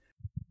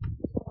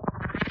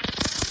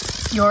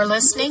You're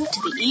listening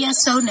to the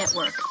ESO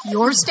Network,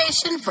 your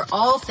station for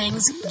all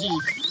things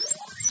geek.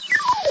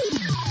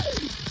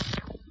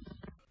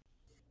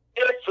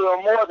 It's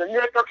more than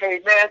Nick.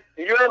 Okay, man,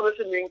 you're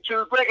listening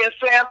to Greg and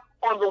Sam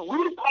on the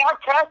We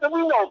Podcast, and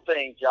we know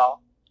things, y'all.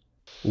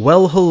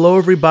 Well, hello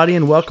everybody,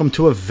 and welcome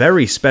to a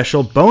very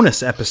special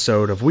bonus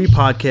episode of We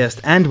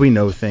Podcast and We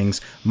Know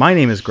Things. My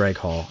name is Greg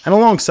Hall, and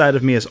alongside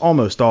of me, as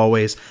almost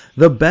always,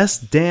 the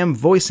best damn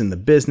voice in the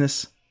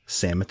business,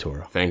 Sam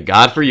Maturo. Thank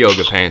God for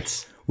yoga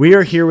pants. We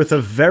are here with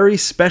a very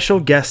special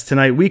guest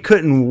tonight. We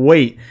couldn't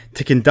wait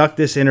to conduct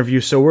this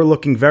interview, so we're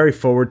looking very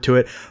forward to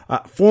it.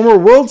 Former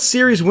World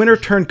Series winner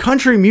turned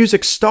country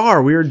music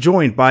star. We are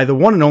joined by the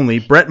one and only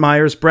Brett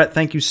Myers. Brett,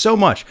 thank you so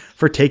much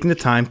for taking the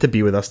time to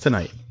be with us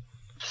tonight.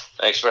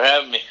 Thanks for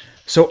having me.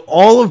 So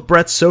all of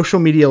Brett's social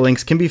media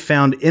links can be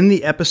found in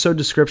the episode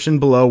description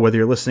below, whether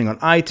you're listening on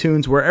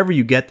iTunes, wherever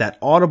you get that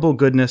audible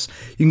goodness.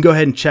 You can go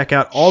ahead and check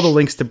out all the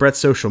links to Brett's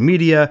social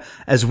media,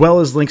 as well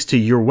as links to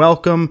You're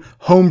Welcome,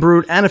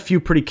 Homebrewed, and a few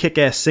pretty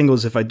kick-ass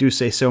singles, if I do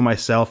say so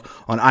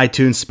myself, on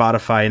iTunes,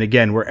 Spotify, and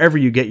again, wherever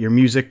you get your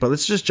music. But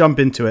let's just jump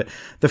into it.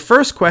 The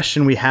first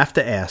question we have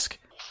to ask,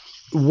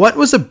 what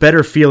was a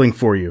better feeling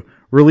for you?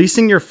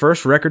 Releasing your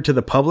first record to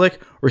the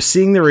public, or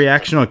seeing the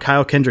reaction on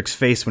Kyle Kendrick's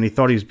face when he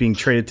thought he was being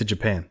traded to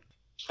Japan?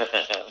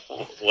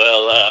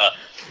 Well, I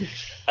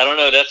don't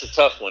know. That's a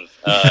tough one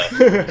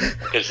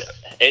because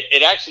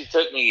it actually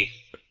took me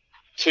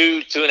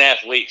two and a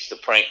half weeks to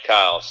prank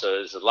Kyle. So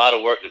there's a lot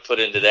of work to put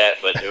into that,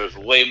 but there was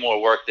way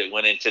more work that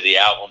went into the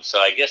album. So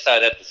I guess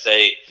I'd have to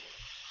say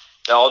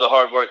all the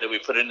hard work that we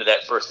put into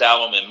that first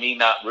album and me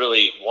not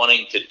really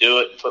wanting to do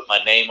it and put my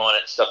name on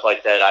it and stuff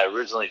like that. I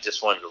originally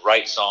just wanted to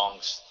write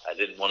songs. I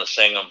didn't want to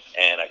sing them,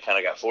 and I kind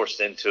of got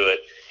forced into it.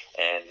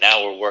 And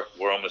now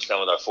we're almost done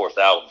with our fourth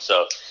album.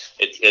 So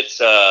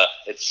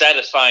it's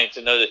satisfying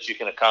to know that you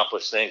can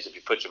accomplish things if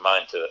you put your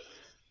mind to it.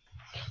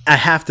 I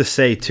have to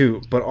say,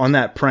 too, but on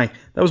that prank,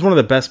 that was one of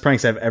the best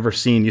pranks I've ever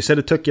seen. You said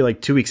it took you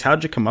like 2 weeks.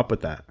 How'd you come up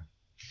with that?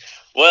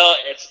 Well,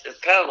 it's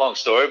kind of a long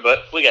story,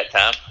 but we got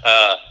time.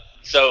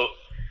 So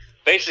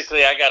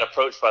basically, I got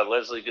approached by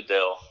Leslie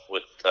Goodell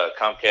with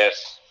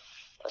Comcast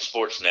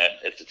Sportsnet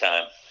at the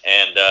time,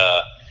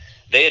 and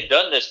they had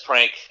done this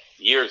prank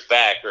years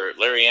back, or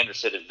Larry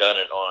Anderson had done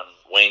it on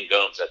Wayne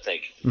Gomes, I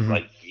think,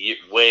 like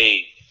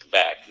way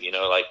back,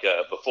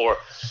 before,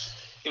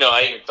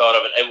 I even thought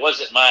of it. It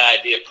wasn't my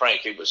idea of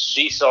prank. It was,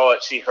 she saw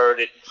it, she heard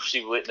it,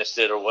 she witnessed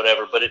it or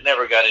whatever, but it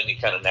never got any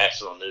kind of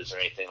national news or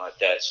anything like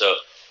that. So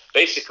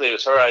basically, it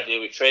was her idea.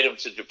 We traded him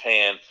to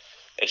Japan.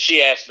 And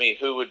she asked me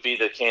who would be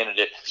the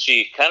candidate.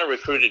 She kind of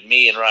recruited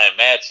me and Ryan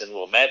Madsen.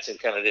 Well, Madsen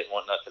kind of didn't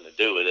want nothing to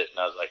do with it. And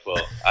I was like,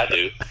 well, I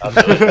do. I'll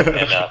do it.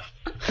 And I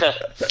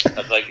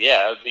was like, yeah,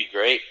 that would be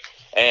great.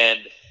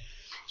 And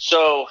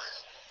so,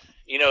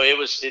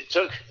 it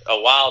took a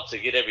while to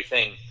get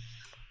everything,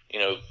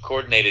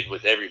 coordinated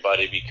with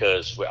everybody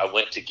because I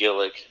went to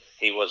Gillick.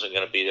 He wasn't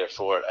going to be there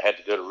for it. I had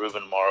to go to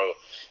Ruben Morrow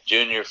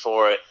Jr.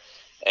 for it.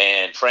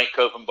 And Frank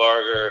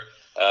Kopenbarger,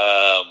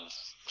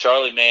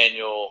 Charlie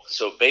Manuel.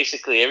 So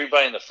basically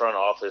everybody in the front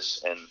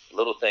office and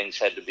little things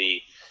had to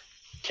be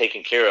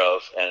taken care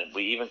of. And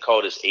we even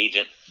called his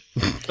agent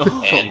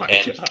and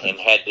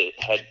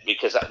had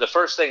because the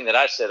first thing that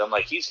I said, I'm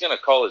like, he's going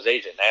to call his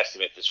agent and ask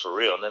him if it's for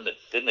real. And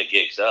then the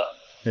gig's up.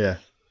 Yeah.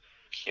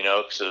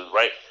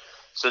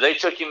 So they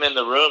took him in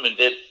the room and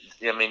did,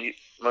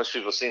 most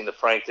people seen the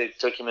prank. They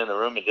took him in the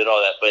room and did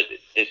all that, but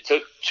it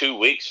took 2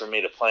 weeks for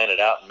me to plan it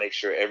out and make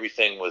sure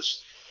everything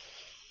was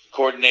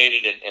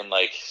coordinated and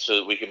so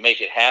that we could make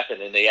it happen.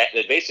 And they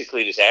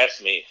basically just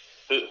asked me,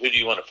 who do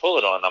you want to pull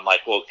it on? I'm like,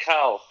 well,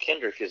 Kyle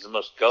Kendrick is the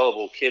most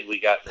gullible kid we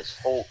got in this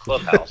whole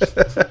clubhouse.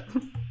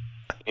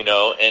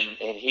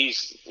 And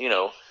he's,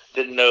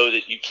 didn't know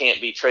that you can't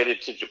be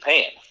traded to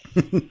Japan.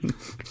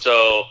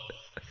 So,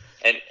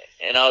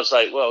 and I was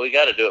like, well, we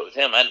got to do it with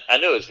him. I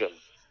knew it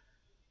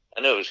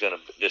was going to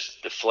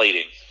just deflate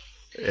him.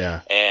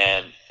 Yeah.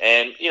 And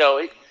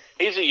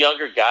he's a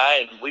younger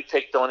guy, and we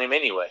picked on him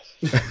anyway.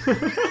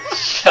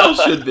 Hell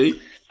should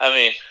be. At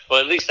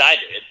least I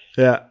did.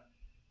 Yeah.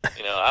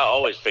 I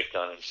always picked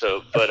on him.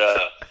 So, but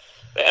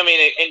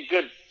in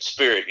good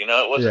spirit.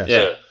 It wasn't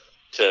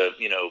to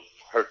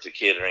hurt the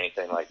kid or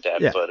anything like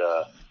that. Yeah. But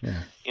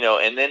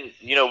and then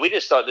we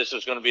just thought this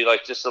was going to be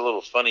like just a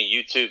little funny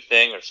YouTube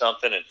thing or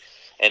something,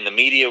 and the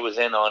media was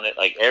in on it.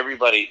 Like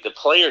everybody, the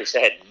players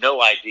had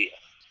no idea.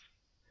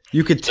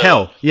 You could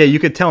tell. Yeah, you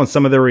could tell in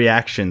some of their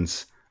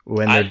reactions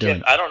when they're doing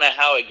it. I don't know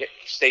how it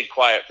stayed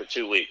quiet for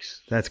 2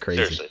 weeks. That's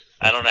crazy. Seriously.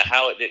 I don't know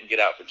how it didn't get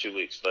out for 2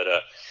 weeks. But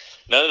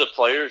none of the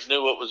players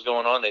knew what was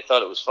going on. They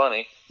thought it was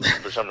funny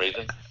for some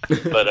reason.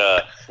 But,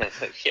 our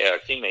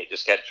teammate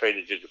just got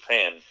traded to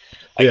Japan.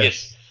 I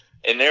guess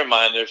in their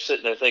mind, they're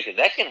sitting there thinking,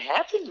 that can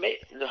happen?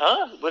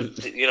 Huh? But,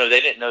 they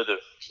didn't know the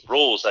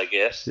rules, I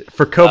guess.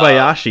 For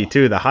Kobayashi,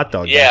 too, the hot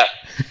dog guy.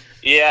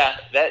 Yeah,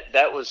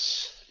 that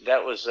was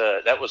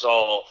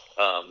all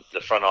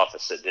the front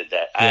office that did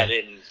that. Yeah. I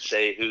didn't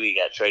say who he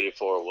got traded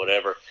for or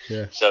whatever.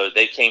 Yeah. So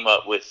they came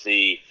up with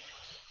the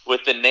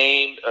with the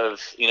name of,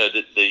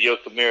 the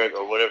Yokohama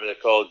or whatever they're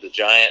called, the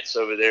Giants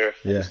over there.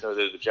 Yeah. I just know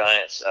they're the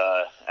Giants,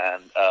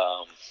 and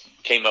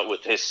came up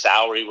with his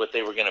salary, what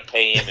they were going to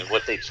pay him, and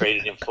what they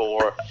traded him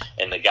for,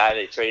 and the guy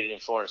they traded him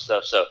for and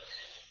stuff. So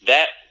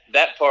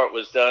that part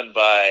was done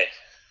by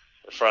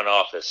the front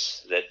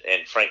office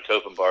and Frank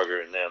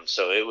Kopenbarger and them.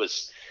 So it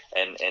was,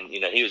 and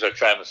he was our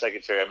traveling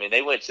secretary. I mean,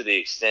 they went to the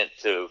extent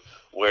to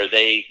where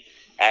they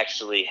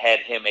actually had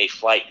him a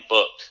flight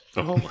booked.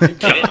 Oh my god!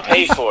 They didn't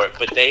pay for it,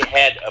 but they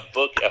had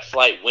a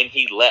flight when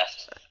he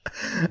left.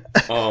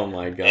 Oh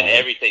my god! And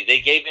everything. They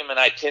gave him an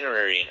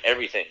itinerary and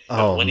everything.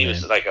 When he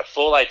was like a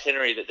full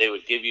itinerary that they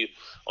would give you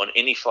on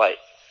any flight.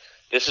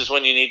 This is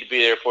when you need to be at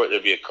the airport.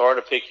 There'd be a car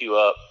to pick you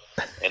up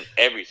and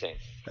everything.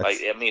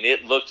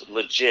 It looked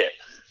legit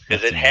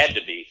because it had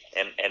to be.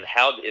 And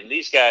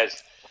these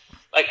guys,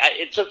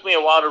 it took me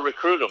a while to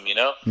recruit them.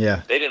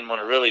 Yeah. They didn't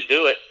want to really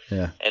do it.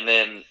 Yeah. And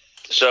then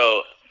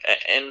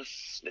and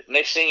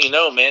next thing you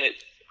know, man,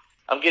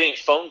 I'm getting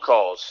phone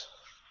calls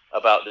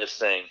about this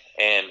thing,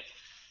 and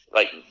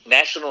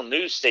national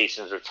news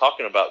stations are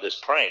talking about this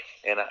prank,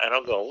 and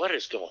I'm going, what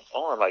is going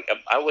on?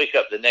 I wake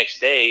up the next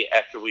day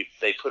after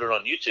they put it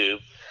on YouTube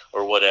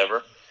or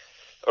whatever,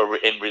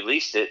 and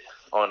released it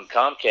on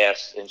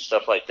Comcast and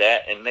stuff like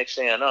that. And next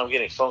thing I know, I'm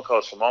getting phone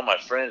calls from all my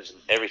friends and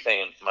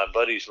everything. And my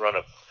buddies run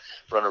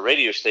a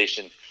radio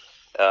station,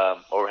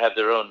 or have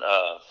their own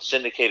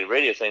syndicated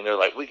radio thing. They're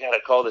like, we got to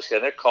call this guy.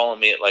 And they're calling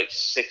me at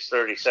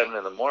 6:30, 7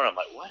 in the morning. I'm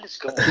like, what is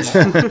going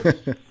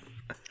on?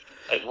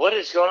 What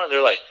is going on?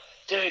 They're like,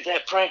 dude,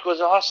 that prank was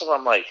awesome.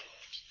 I'm like,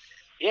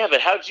 yeah,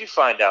 but how'd you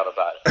find out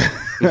about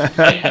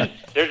it?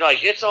 They're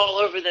like, it's all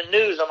over the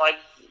news. I'm like,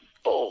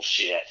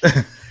 bullshit.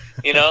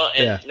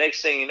 And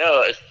next thing you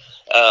know,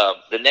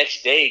 the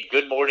next day,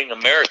 Good Morning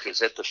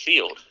America's at the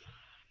field.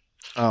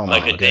 Oh my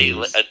a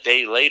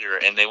day later,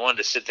 and they wanted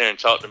to sit there and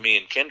talk to me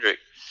and Kendrick,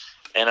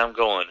 and I'm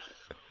going,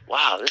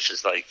 wow, this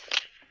is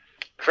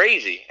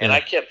crazy. And I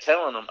kept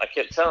telling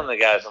the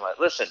guys, I'm like,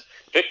 listen,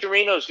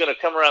 Victorino's going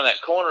to come around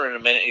that corner in a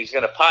minute. He's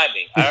going to pie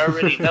me. I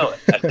already know it.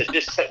 I said,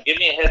 just give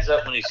me a heads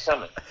up when he's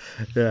coming.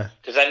 Yeah.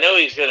 Because I know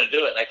he's going to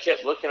do it. And I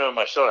kept looking over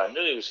my shoulder. I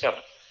knew he was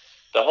coming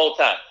the whole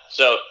time.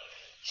 So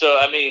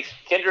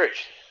Kendrick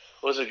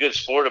was a good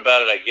sport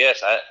about it, I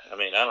guess. I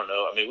don't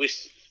know.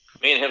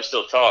 Me and him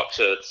still talk,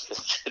 so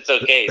it's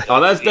okay. Oh,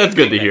 that's good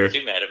to hear.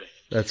 Too mad at me.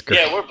 That's good.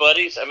 Yeah, we're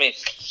buddies.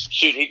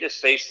 Shoot, he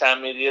just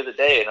FaceTimed me the other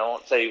day, and I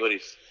won't tell you what I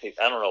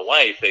don't know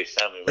why he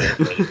FaceTimed me with,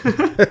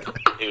 but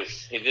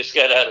he just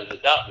got out of the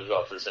doctor's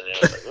office, and I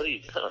was like, what are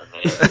you doing,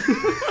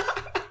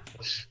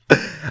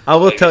 man? I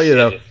will tell you,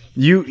 though,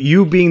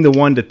 you being the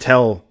one to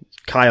tell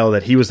Kyle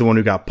that he was the one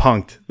who got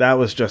punked, that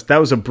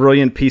was a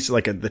brilliant piece,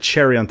 the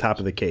cherry on top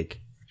of the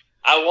cake.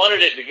 I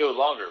wanted it to go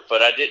longer,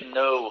 but I didn't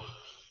know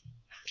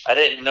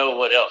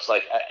what else.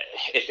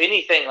 If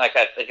anything, I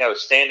think I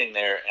was standing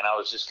there and I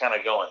was just kind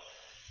of going,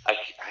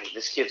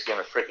 this kid's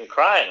going to freaking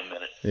cry in a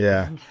minute.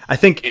 Yeah. I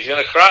think he's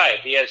going to cry.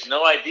 He has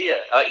no idea.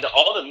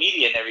 All the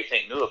media and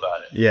everything knew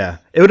about it. Yeah.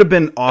 It would have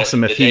been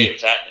awesome if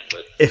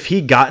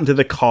he got into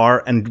the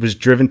car and was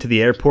driven to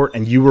the airport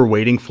and you were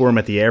waiting for him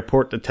at the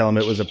airport to tell him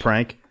it was a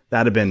prank.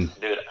 That'd have been...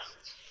 Dude,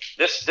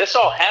 this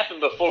all happened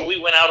before we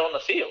went out on the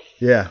field.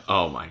 Yeah.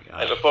 Oh my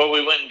god. Before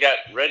we went and got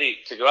ready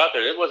to go out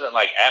there, it wasn't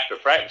after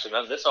practice or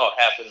nothing. This all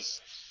happened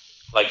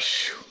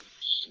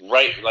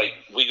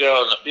we go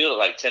out on the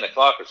field at 10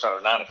 o'clock or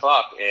something, 9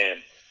 o'clock,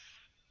 and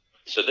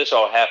so this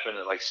all happened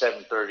at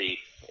 7:30,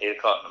 8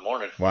 o'clock in the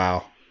morning.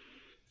 Wow.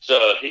 So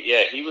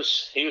he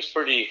was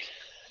pretty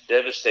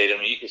devastated.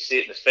 You could see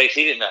it in his face.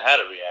 He didn't know how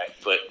to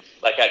react, but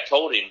I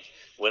told him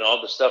when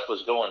all the stuff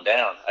was going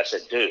down, I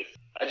said, dude,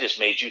 I just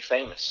made you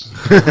famous.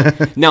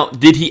 Now,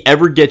 did he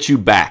ever get you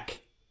back?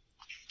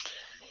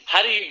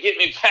 How do you get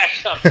me back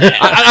on that?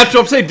 That's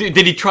what I'm saying.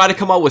 Did he try to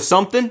come up with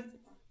something?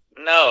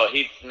 No.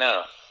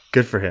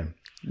 Good for him.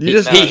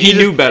 He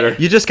knew better.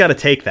 You just got to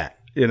take that,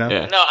 Yeah.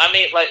 No,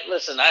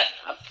 listen, I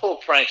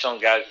pulled pranks on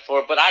guys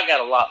before, but I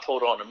got a lot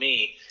pulled onto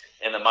me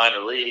in the minor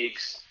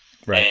leagues.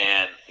 Right.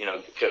 And,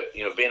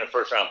 being a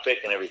first-round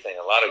pick and everything,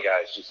 a lot of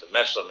guys used to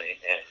mess with me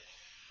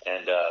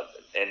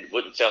and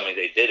wouldn't tell me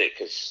they did it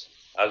because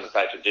I was the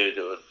type of dude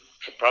that would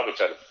probably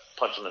try to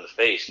punch them in the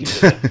face.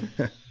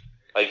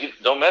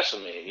 Don't mess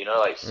with me,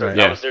 Right.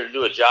 I was there to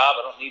do a job.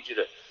 I don't need you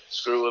to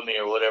screw with me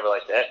or whatever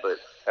like that, but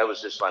that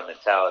was just my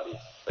mentality.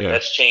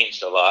 That's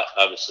changed a lot,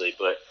 obviously,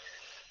 but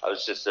I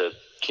was just a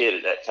kid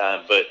at that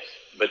time. But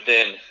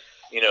then,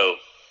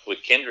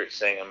 with Kendrick's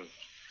thing,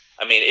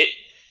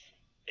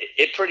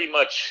 it pretty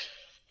much,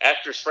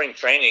 after spring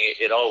training,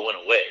 it all went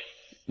away.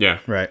 Yeah.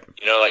 Right.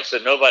 So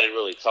nobody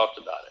really talked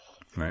about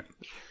it. Right.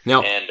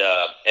 Now,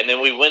 and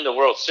then we win the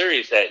World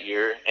Series that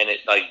year, and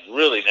it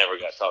really never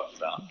got talked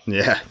about.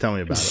 Yeah, tell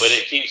me about it. But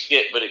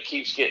it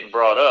keeps getting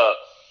brought up.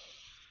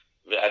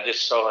 I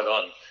just saw it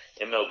on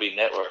MLB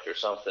Network or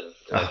something.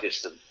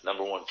 It's the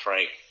number one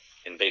prank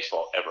in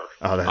baseball ever.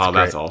 Oh,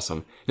 that's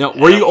awesome. Now,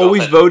 were you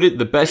always voted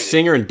the best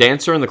singer and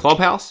dancer in the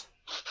clubhouse?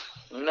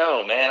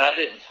 No, man, I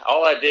didn't.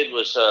 All I did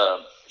was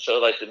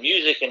the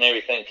music and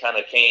everything kind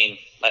of came.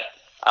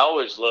 I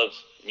always love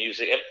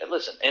music. And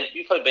listen, and if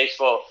you play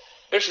baseball,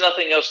 there's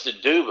nothing else to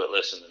do but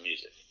listen to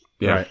music.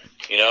 Yeah. Right.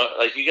 You know,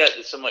 like you got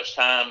so much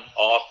time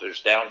off,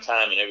 there's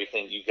downtime and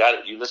everything.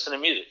 You listen to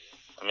music.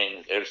 I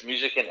mean, there's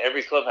music in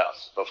every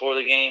clubhouse, before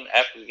the game,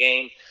 after the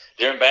game,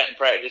 during batting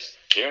practice,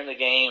 during the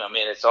game. I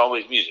mean, it's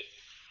always music.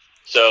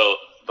 So,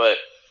 but,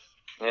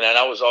 you know, and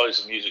I was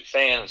always a music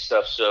fan and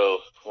stuff. So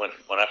when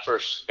I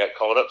first got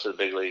called up to the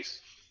big leagues,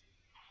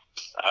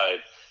 I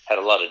had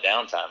a lot of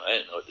downtime. I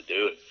didn't know what to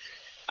do.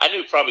 I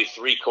knew probably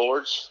 3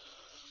 chords,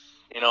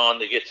 you know, on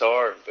the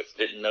guitar, but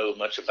didn't know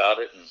much about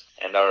it.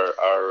 And our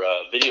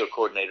video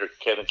coordinator,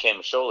 Kevin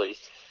Camasholi,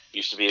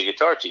 used to be a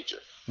guitar teacher.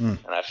 And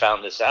I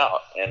found this out,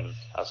 and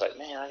I was like,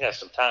 man, I got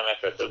some time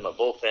after I threw my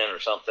bullpen or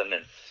something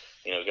and,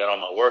 you know, got all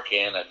my work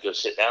in. I'd go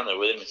sit down there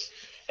with him and say,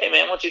 hey,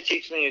 man, why don't you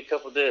teach me a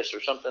couple of this or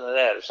something of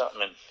that or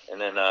something?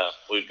 And then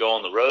we'd go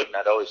on the road, and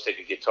I'd always take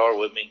a guitar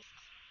with me.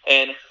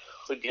 And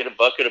we'd get a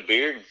bucket of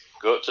beer and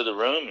go up to the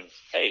room and,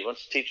 hey, why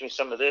don't you teach me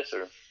some of this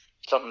or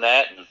something of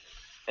that?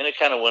 And it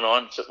kind of went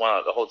on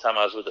the whole time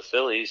I was with the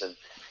Phillies. And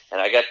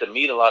I got to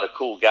meet a lot of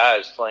cool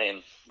guys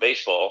playing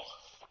baseball.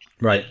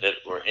 Right. That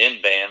were in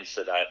bands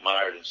that I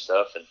admired and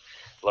stuff, and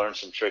learned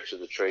some tricks of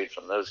the trade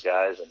from those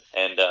guys.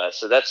 And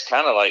so that's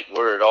kind of like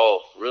where it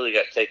all really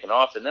got taken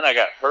off. And then I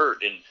got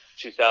hurt in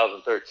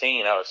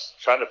 2013. I was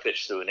trying to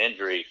pitch through an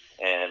injury,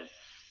 and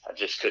I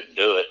just couldn't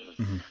do it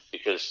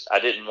because I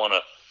didn't want to.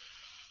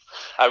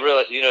 I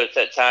realized, you know, at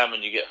that time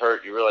when you get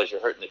hurt, you realize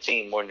you're hurting the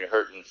team more than you're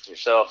hurting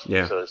yourself.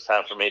 Yeah. So it's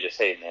time for me to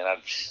say, man,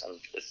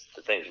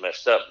 the thing's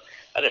messed up.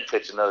 I didn't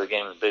pitch another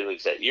game in the big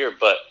leagues that year,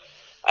 but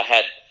I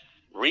had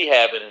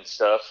rehabbing and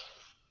stuff,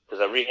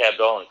 because I rehabbed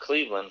all in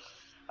Cleveland.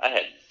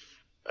 I'd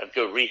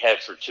go rehab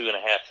for 2.5,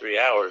 3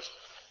 hours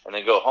and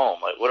then go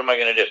home. Like, what am I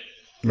going to do?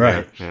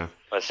 Right. Yeah.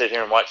 I sit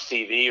here and watch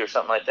TV or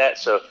something like that.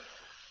 So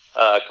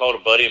I called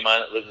a buddy of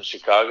mine that lived in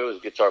Chicago, was a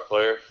guitar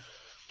player,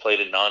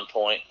 played a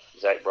non-point,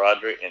 Zach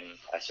Broderick, and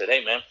I said,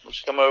 hey, man,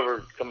 let's come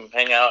over, come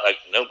hang out. Like,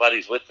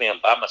 nobody's with me.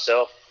 I'm by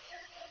myself.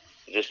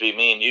 It'll just be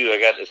me and you. I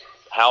got this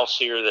house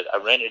here that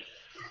I rented,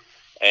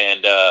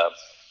 and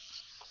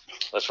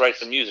let's write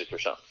some music or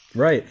something.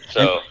 Right.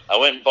 So I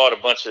went and bought a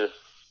bunch of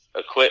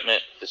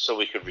equipment just so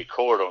we could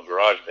record on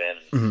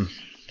GarageBand.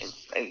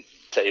 And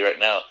tell you right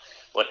now,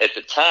 at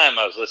the time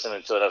I was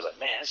listening to it, I was like,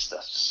 man, this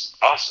stuff's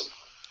awesome.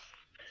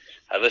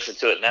 I listen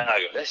to it now,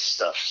 I go, this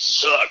stuff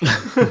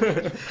sucks.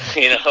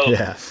 You know?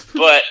 Yeah.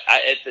 But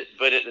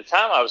at the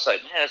time I was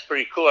like, man, that's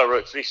pretty cool. I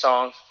wrote 3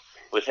 songs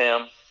with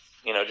him,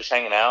 you know, just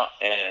hanging out,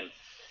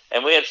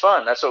 and we had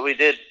fun. That's what we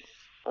did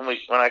when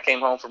I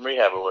came home from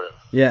rehab or whatever.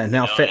 Yeah.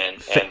 Now, you know,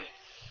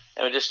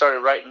 and we just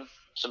started writing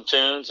some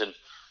tunes and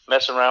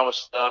messing around with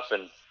stuff,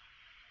 and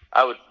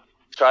I would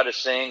try to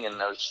sing,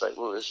 and I was just like,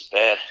 "Whoa, this is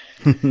bad."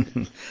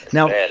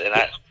 Now, bad. And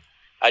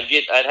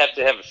I'd have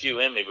to have a few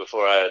in me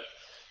before I'd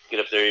get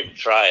up there and even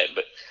try it.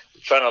 But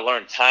trying to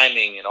learn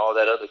timing and all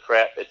that other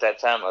crap at that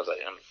time, I was like,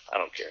 I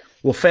don't care.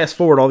 well, fast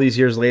forward all these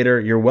years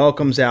later, your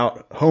Welcome's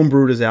out,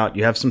 Homebrewed is out,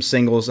 you have some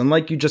singles, and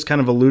like you just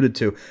kind of alluded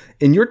to,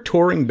 in your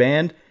touring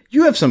band,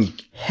 you have some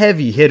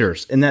heavy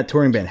hitters in that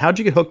touring band. How'd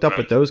you get hooked up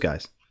with those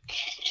guys?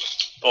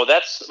 Well,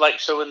 that's like,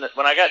 so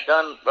when I got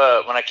done,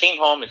 when I came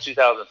home in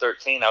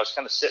 2013, I was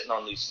kind of sitting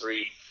on these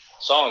 3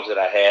 songs that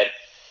I had,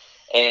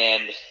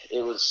 and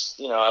it was,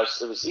 you know,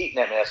 it was eating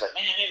at me. I was like,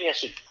 man, maybe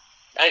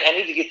I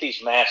need to get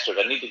these mastered.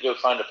 I need to go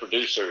find a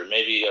producer,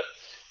 maybe,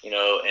 you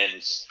know,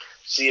 and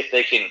see if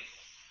they can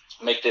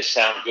make this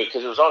sound good,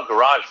 because it was on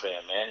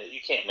GarageBand, man.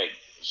 You can't make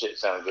shit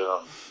sound good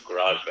on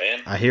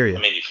GarageBand. I hear you. I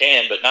mean, you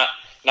can, but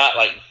not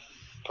like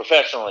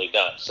professionally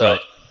done. So.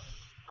 Right.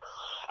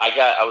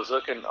 I was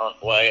looking on,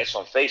 well, I guess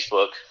on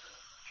Facebook,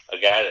 a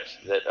guy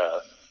that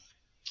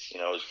you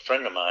know, was a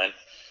friend of mine,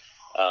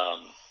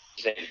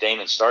 his name is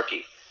Damon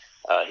Starkey.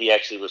 He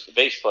actually was the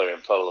bass player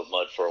in Puddle of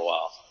Mud for a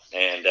while.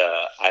 And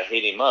I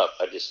hit him up.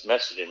 I just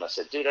messaged him. I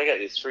said, dude, I got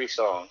these 3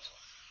 songs,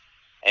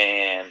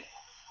 and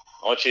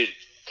I want you to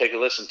take a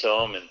listen to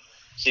them and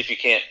see if you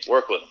can't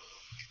work with them.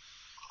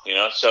 You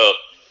know,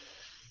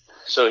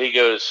 so he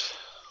goes,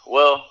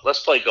 well,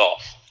 let's play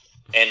golf.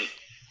 And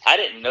I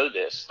didn't know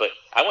this, but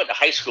I went to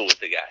high school with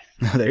the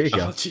guy. There you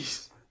go. Oh,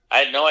 jeez. I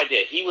had no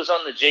idea. He was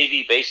on the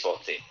JV baseball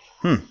team.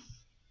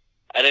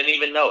 I didn't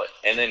even know it.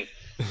 And then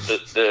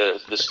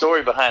the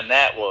story behind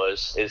that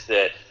is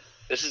that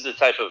this is the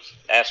type of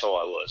asshole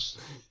I was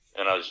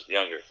when I was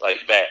younger.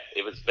 Like, bad.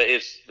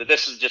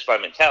 This is just my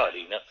mentality,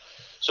 you know?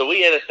 So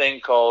we had a thing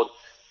called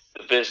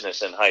the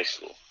business in high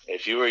school.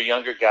 If you were a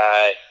younger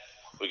guy,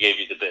 we gave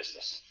you the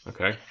business.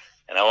 Okay.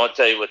 And I won't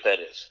tell you what that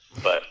is,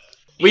 but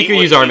We could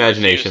use our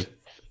imagination.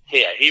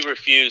 Yeah, he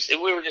refused.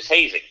 We were just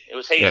hazing. It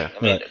was hazing. Yeah,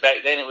 I mean, right.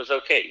 back then it was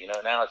okay. You know,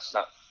 now it's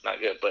not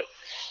good.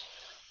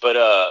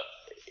 But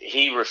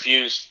he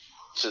refused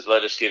to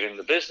let us give him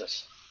the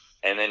business,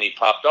 and then he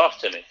popped off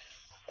to me,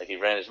 like he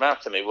ran his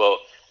mouth to me. Well,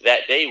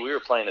 that day we were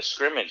playing a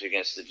scrimmage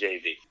against the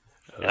JV,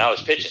 and I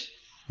was pitching.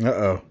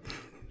 Uh-oh.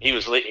 He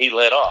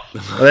led off.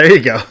 Well, there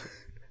you go.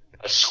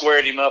 I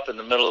squared him up in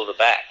the middle of the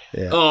back,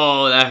 Yeah.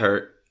 Oh, that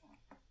hurt.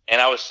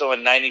 and I was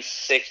throwing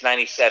 96,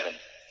 97.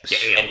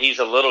 and he's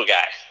a little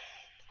guy.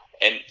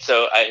 And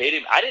so I hit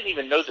him. I didn't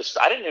even know this.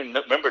 I didn't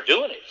even remember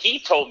doing it. He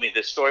told me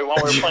this story while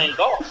we were playing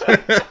golf.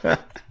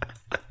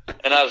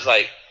 And I was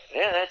like,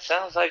 yeah, that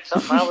sounds like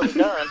something I would have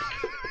done.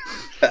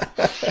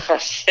 I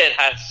said,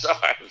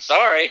 I'm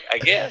sorry, I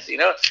guess,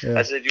 Yeah.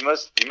 I said, you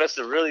must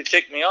have really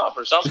ticked me off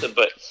or something.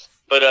 But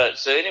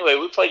so anyway,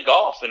 we played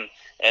golf, and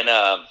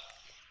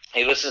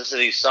he listens to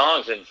these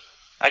songs, and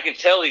I can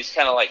tell he's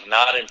kind of like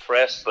not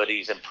impressed, but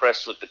he's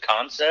impressed with the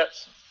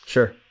concepts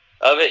Sure.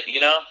 of it,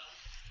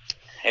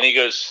 And he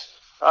goes,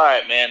 all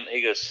right, man.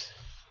 He goes,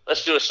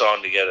 let's do a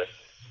song together.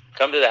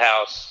 Come to the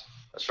house.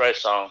 Let's write a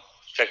song.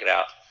 Let's check it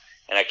out.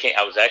 And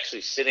I was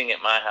actually sitting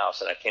at my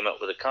house, and I came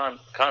up with a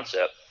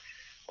concept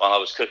while I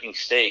was cooking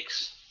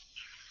steaks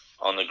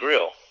on the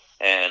grill.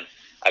 And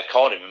I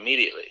called him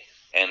immediately.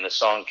 And the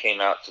song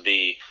came out to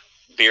be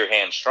Beer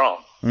Hand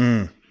Strong.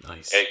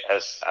 Nice.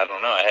 I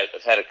don't know.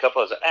 I've had a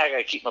couple. I was like, I got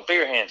to keep my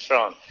beer hand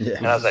strong. Yeah.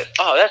 And I was like,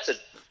 oh, that's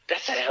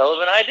a hell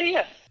of an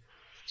idea.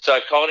 So I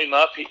called him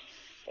up,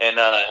 and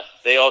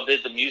they all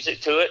did the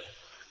music to it.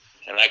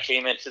 And I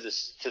came into the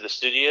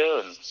studio,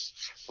 and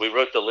we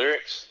wrote the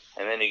lyrics.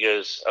 And then he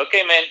goes,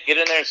 okay, man, get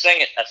in there and sing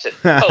it. I said,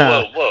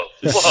 whoa.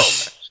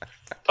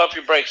 Pump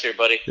your brakes here,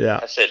 buddy. Yeah.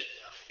 I said,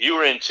 you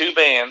were in 2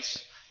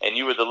 bands, and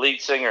you were the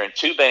lead singer in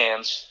 2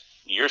 bands.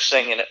 You're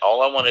singing it.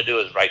 All I want to do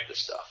is write this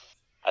stuff.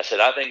 I said,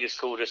 I think it's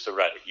cool just to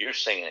write it. You're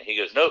singing it. He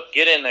goes, nope,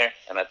 get in there.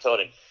 And I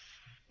told him,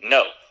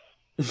 no.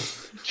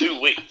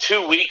 2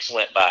 weeks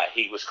went by.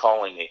 He was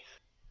calling me,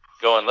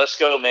 going, let's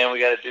go, man. We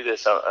got to do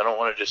this. I don't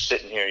want to just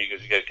sit in here. He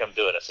goes, you got to come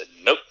do it. I said,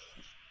 nope.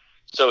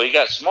 So he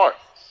got smart.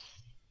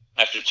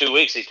 After 2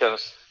 weeks, he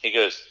goes,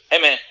 hey,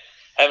 man,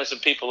 having some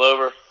people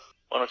over.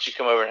 Why don't you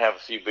come over and have a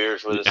few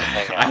beers with us and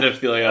hang out? I had a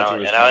feeling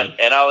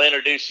and I'll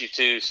introduce you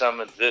to some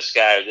of this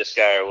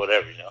guy or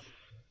whatever,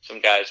 Some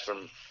guys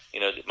from,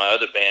 my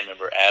other band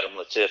member, Adam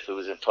Latif, who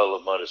was in Puddle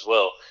of Mud as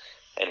well.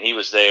 And he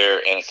was there,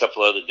 and a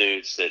couple other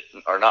dudes that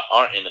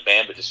aren't in the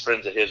band, but just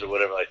friends of his or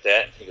whatever like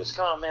that. And he goes,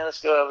 come on, man,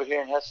 let's go over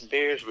here and have some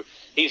beers.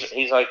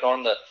 He's like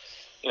on the,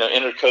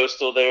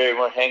 intercoastal there, and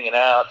we're hanging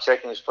out,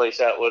 checking this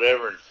place out,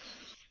 whatever. And,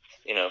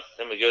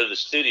 then we go to the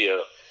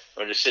studio.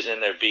 We're just sitting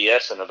in there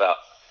BSing about,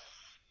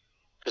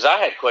 because I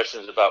had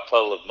questions about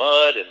Puddle of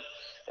Mud,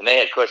 and they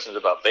had questions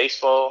about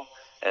baseball.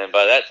 And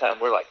by that time,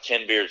 we're like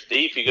 10 beers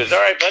deep. He goes, all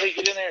right, buddy,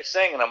 get in there and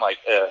sing. And I'm like,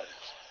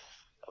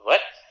 what?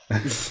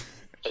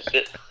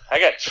 I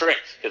got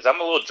tricked because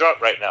I'm a little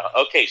drunk right now.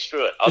 Okay,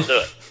 screw it. I'll do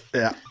it.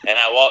 Yeah. And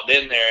I walked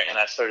in there, and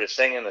I started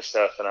singing the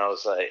stuff, and I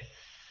was like,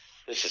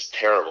 this is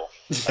terrible.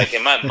 Like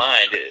in my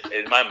mind,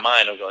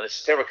 I'm going, this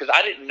is terrible, because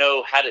I didn't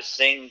know how to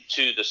sing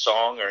to the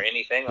song or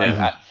anything like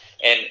that.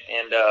 And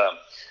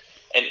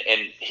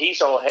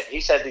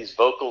he's had these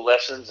vocal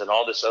lessons and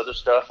all this other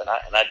stuff, and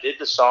I did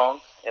the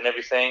song and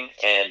everything,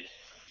 and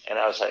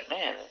I was like,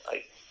 man,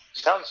 like,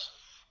 sounds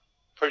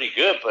pretty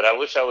good, but I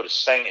wish I would have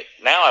sang it.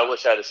 Now I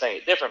wish I'd have sang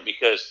it different,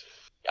 because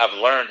I've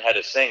learned how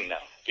to sing now,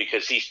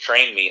 because he's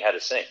trained me how to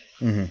sing.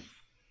 Mm-hmm.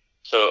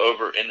 So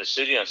over in the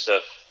studio and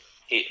stuff,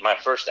 my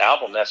first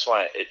album, that's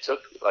why it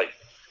took like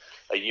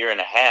a year and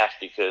a half,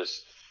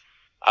 because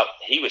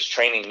he was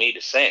training me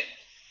to sing.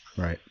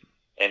 Right.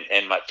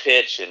 And my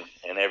pitch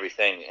and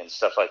everything and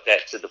stuff like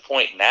that, to the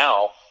point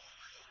now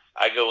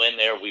I go in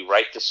there, we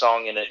write the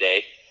song in a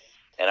day,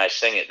 and I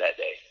sing it that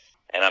day,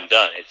 and I'm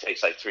done. It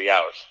takes like 3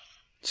 hours.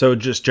 So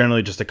just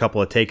generally just a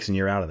couple of takes and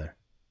you're out of there.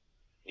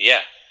 Yeah,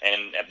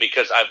 and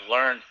because I've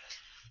learned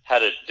how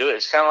to do it. It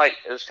was kind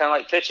of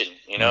like pitching,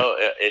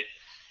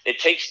 It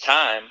takes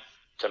time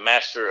to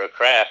master a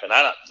craft, and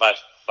I don't,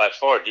 by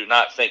far do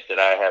not think that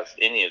I have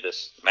any of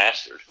this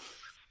mastered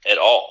at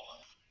all.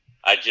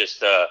 I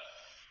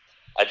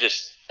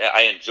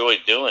enjoy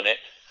doing it,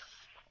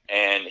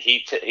 and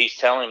he's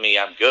telling me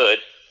I'm good,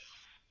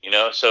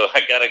 So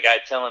I got a guy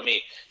telling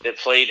me that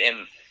played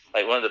in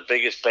like one of the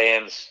biggest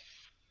bands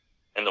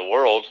in the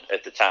world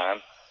at the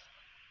time,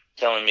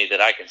 telling me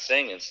that I can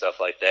sing and stuff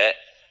like that,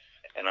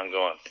 and I'm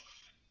going,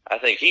 I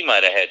think he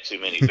might have had too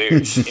many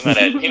beers. he might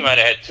have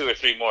had 2 or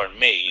 3 more than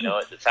me,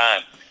 at the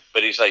time.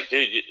 But he's like,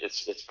 dude,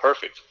 it's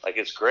perfect. Like,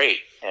 it's great.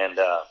 And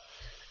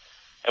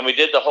we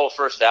did the whole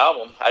first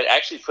album. I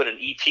actually put an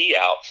EP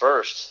out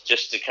first,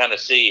 just to kind of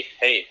see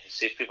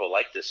if people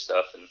like this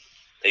stuff, and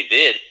they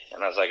did.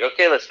 And I was like,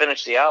 okay, let's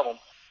finish the album.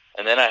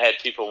 And then I had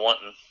people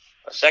wanting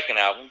a second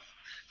album.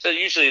 So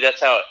usually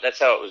that's how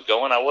it was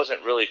going. I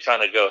wasn't really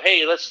trying to go,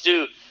 hey, let's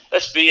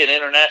be an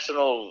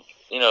international,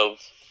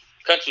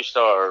 country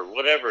star or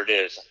whatever it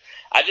is.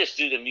 I just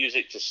do the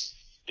music just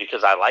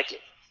because I like it.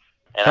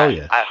 And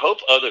I hope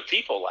other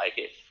people like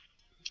it.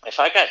 If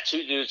I got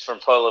 2 dudes from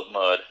Puddle of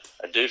Mud,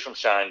 a dude from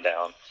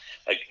Shinedown,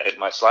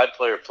 my slide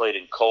player played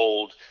in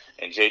Cold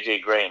and J.J.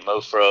 Gray and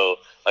Mofro,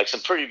 like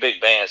some pretty big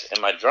bands, and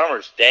my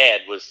drummer's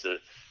dad was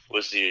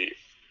the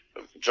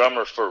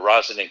drummer for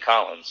Rosalind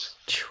Collins.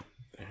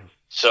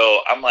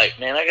 So I'm like,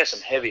 man, I got some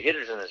heavy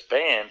hitters in this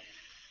band.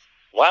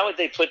 Why would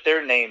they put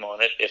their name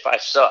on it if I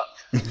suck?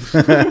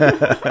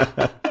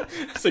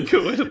 That's a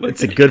good way to look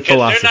It's a good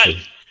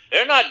philosophy.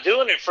 they're not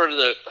doing it for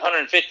the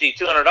 $150,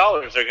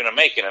 $200 they're going to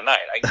make in a night.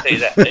 I can tell you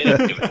that. They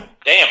don't give a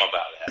damn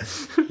about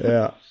that.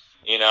 Yeah.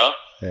 You know?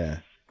 Yeah.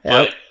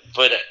 But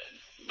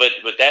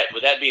with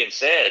that being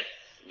said,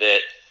 that,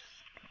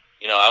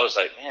 you know, I was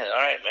like, man, all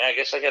right, man, I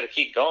guess I got to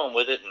keep going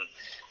with it.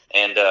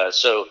 And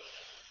so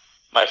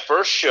my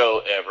first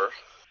show ever,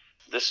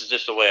 this is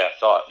just the way I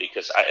thought,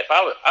 because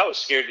I was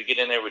scared to get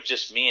in there with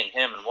just me and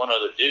him and one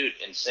other dude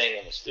and sing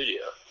in the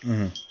studio.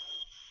 Mm-hmm.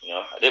 You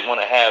know, I didn't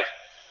want to have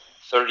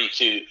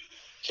 32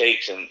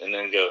 takes and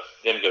then go,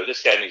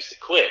 this guy needs to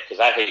quit, because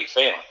I hate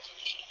failing.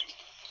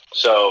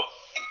 So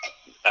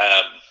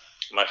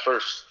my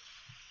first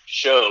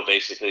show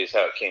basically is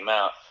how it came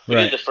out. We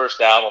did the first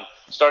album,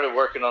 started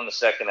working on the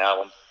second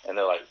album, and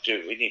they're like,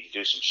 dude, we need to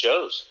do some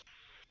shows.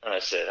 And I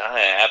said,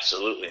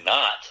 absolutely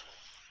not.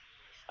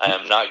 I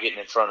am not getting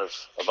in front of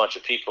a bunch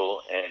of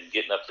people and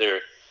getting up there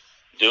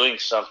doing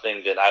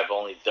something that I've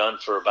only done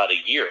for about a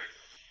year.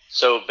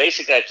 So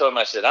basically I told him,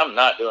 I said, I'm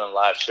not doing a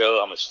live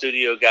show. I'm a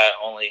studio guy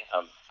only.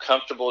 I'm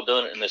comfortable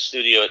doing it in the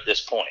studio at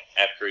this point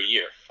after a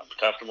year. I'm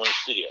comfortable in the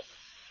studio.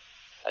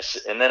 I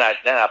said, and then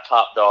I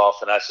popped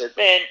off and I said,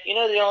 man, you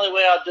know, the only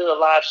way I'll do a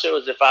live show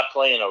is if I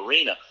play an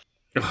arena.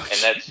 And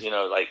that's, you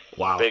know, like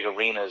big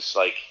arenas,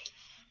 like,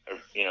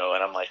 you know,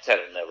 and I'm like,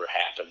 that'll never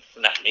happen.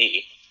 Not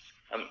me.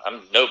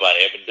 I'm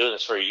nobody. I've been doing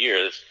this for a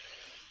year.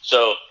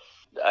 So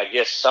I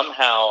guess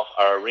somehow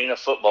our arena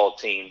football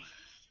team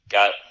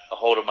got a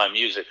hold of my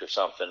music or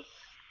something,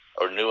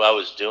 or knew I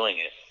was doing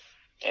it.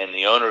 And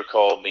the owner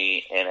called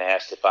me and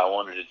asked if I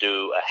wanted to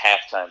do a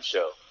halftime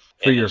show.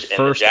 For your first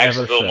ever show.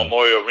 Jacksonville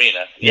Memorial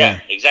Arena.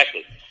 Yeah,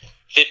 exactly.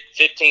 10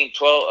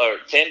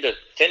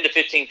 to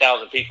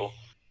 15,000 people.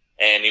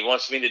 And he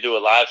wants me to do a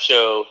live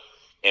show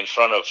in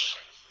front of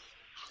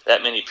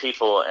that many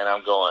people. And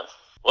I'm going,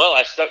 well,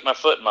 I stuck my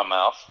foot in my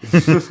mouth.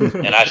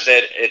 And I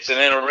said, it's in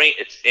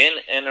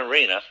an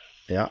arena.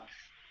 Yeah.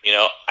 You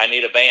know, I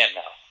need a band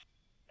now.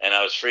 And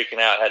I was freaking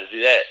out how to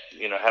do that.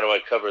 You know, how do I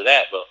cover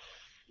that? But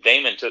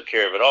Damon took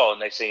care of it all.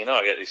 And they say, you know,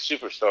 I got these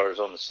superstars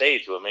on the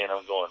stage with me. And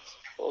I'm going,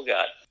 oh,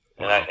 God.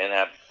 Wow.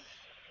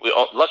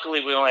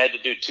 Luckily, we only had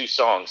to do 2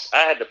 songs. I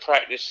had to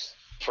practice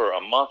for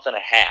a month and a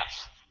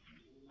half,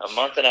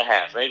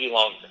 maybe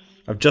longer.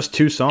 Of just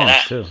 2 songs,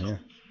 too. Yeah.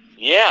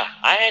 Yeah,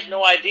 I had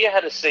no idea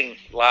how to sing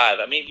live.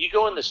 I mean, you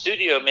go in the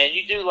studio, man,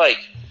 you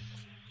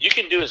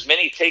can do as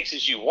many takes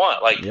as you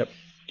want. Like,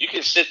 you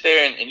can sit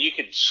there and you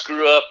can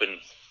screw up and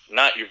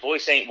your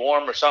voice ain't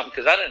warm or something,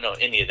 because I didn't know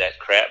any of that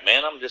crap,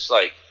 man. I'm just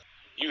like,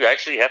 you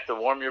actually have to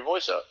warm your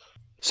voice up.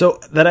 So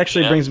that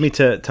actually brings me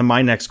to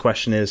my next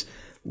question is,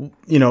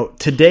 you know,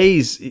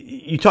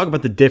 you talk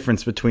about the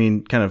difference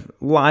between kind of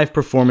live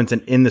performance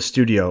and in the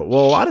studio.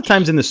 Well, a lot of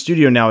times in the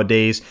studio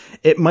nowadays,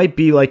 it might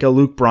be like a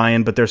Luke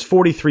Bryan, but there's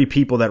 43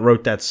 people that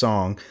wrote that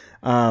song.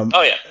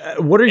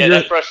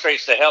 That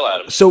frustrates the hell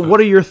out of me. So what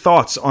are your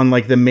thoughts on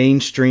like the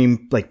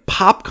mainstream, like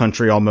pop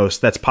country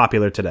almost that's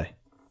popular today?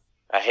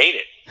 I hate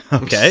it.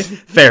 Okay,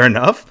 fair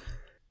enough.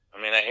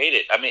 I mean, I hate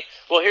it. I mean,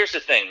 well, here's the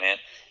thing, man.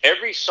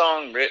 Every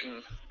song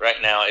written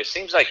right now, it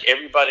seems like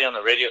everybody on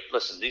the radio,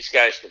 listen, these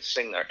guys can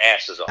sing their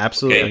asses off.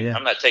 Absolutely, okay? yeah.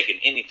 I'm not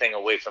taking anything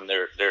away from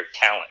their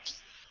talent.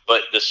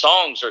 But the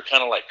songs are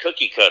kind of like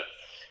cookie cutter.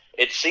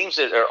 It seems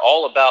that they're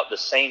all about the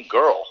same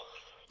girl.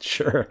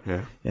 Sure.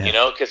 Yeah. You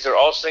know, because they're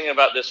all singing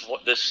about this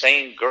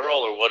same girl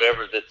or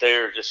whatever, that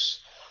they're just,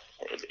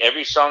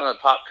 every song in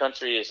pop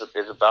country is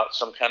about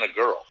some kind of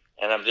girl.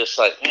 And I'm just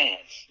like, man,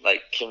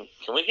 like, can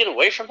we get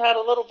away from that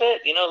a little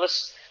bit? You know,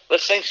 let's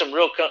sing some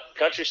real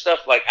country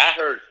stuff. Like, I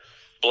heard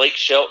Blake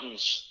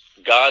Shelton's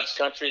God's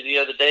Country the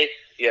other day.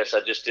 Yes, I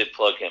just did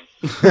plug him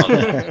on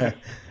that.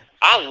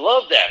 I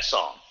love that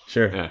song.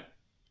 Sure. Yeah.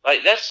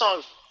 Like, that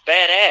song's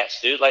badass,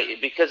 dude. Like,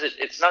 because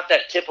it's not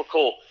that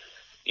typical,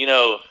 you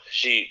know,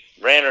 she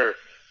ran her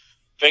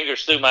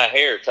fingers through my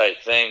hair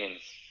type thing and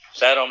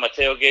sat on my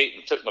tailgate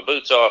and took my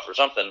boots off or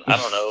something. I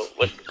don't know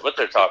what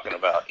they're talking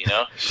about, you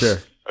know? Sure.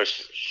 Or,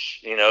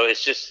 you know, I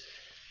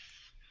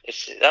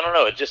don't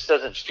know. It just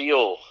doesn't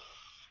feel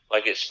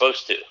like it's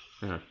supposed to.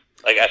 Mm-hmm.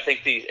 Like, I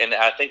think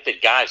the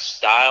guys'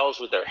 styles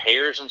with their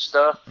hairs and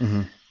stuff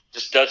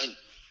just doesn't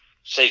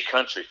say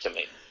country to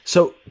me.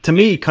 So to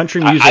me,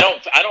 country music.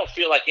 I don't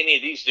feel like any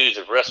of these dudes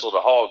have wrestled a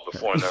hog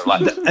before in their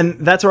life. And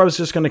that's where I was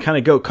just going to kind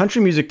of go.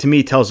 Country music to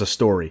me tells a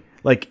story.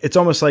 Like, it's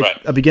almost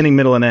like a beginning,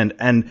 middle, and end.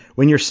 And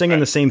when you're singing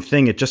the same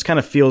thing, it just kind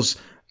of feels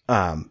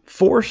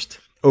forced,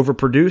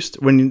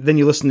 overproduced. Then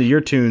you listen to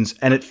your tunes,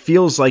 and it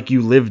feels like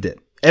you lived it.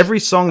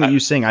 Every song that you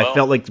sing, I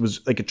felt like it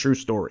was like a true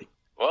story.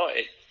 Well,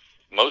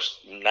 most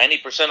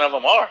 90% of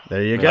them are.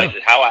 There you go.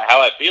 Like how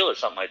I feel or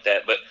something like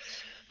that.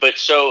 But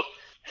so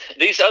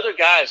these other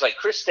guys, like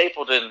Chris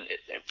Stapleton,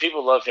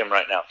 people love him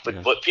right now.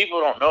 But what people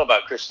don't know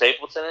about Chris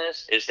Stapleton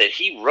is that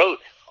he wrote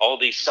all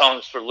these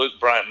songs for Luke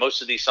Bryan,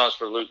 most of these songs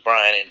for Luke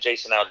Bryan and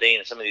Jason Aldean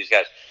and some of these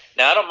guys.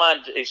 Now, I don't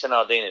mind Jason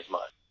Aldean as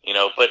much, you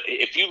know, but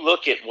if you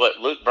look at what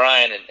Luke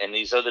Bryan and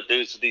these other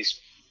dudes,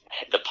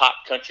 the pop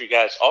country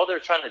guys, all they're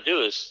trying to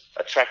do is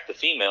attract the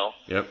female.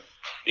 Yep.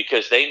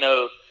 Because they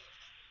know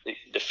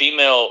the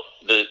female,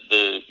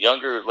 the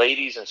younger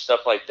ladies and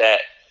stuff like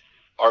that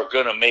are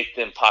going to make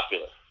them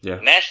popular. Yeah.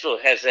 Nashville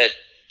has that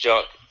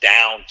junk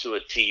down to a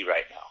T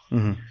right now.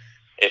 Mm-hmm.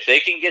 If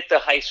they can get the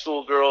high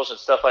school girls and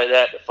stuff like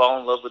that to fall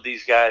in love with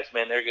these guys,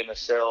 man, they're going to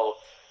sell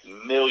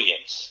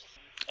millions.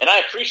 And I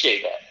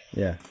appreciate that.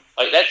 Yeah.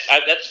 Like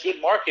that's good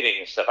marketing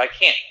and stuff. I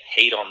can't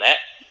hate on that,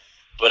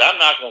 but I'm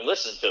not going to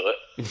listen to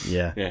it.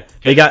 Yeah. Yeah.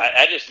 They got.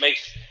 That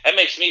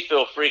makes me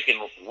feel freaking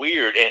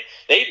weird. And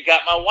they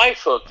got my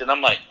wife hooked, and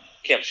I'm like,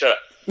 Kim, shut up.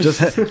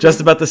 Just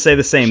about to say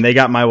the same. They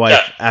got my wife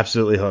Yeah.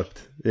 absolutely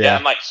hooked. Yeah. Yeah.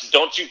 I'm like,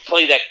 don't you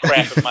play that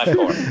crap in my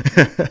car.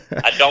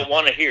 I don't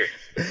want to hear it.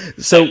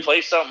 So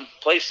Play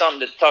something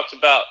that talks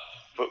about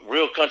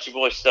real country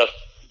boy stuff,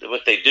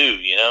 what they do,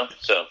 you know?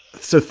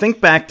 So think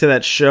back to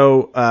that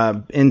show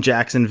in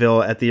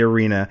Jacksonville at the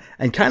arena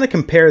and kind of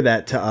compare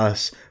that to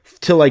us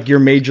to like your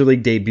major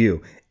league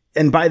debut.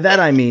 And by that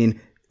I mean,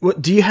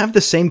 do you have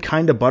the same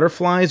kind of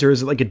butterflies, or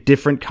is it like a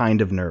different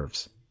kind of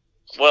nerves?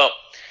 Well,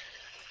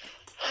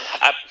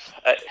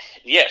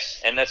 yes,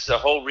 and that's the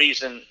whole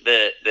reason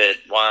that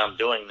why I'm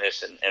doing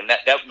this, and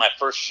that was my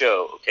first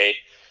show. Okay,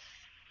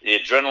 the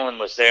adrenaline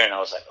was there, and I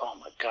was like, oh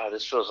my god,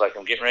 this feels like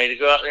I'm getting ready to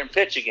go out there and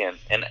pitch again,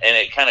 and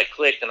it kind of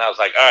clicked, and I was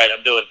like, all right,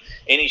 I'm doing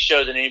any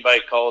show that anybody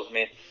calls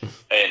me,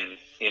 and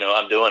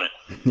I'm doing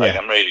it. Like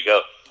I'm ready to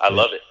go. I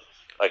love it.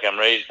 Like I'm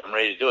ready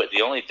to do it.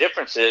 The only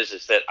difference is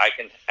that I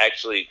can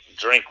actually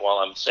drink while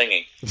I'm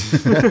singing.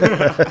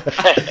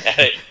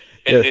 I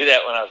couldn't do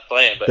that when I was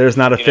playing. But there's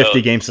not a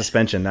 50-game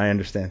suspension. I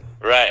understand.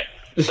 Right.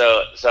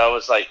 So I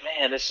was like,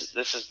 man, this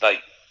is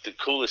like the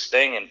coolest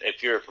thing. And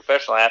if you're a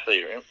professional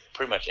athlete or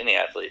pretty much any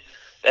athlete,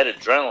 that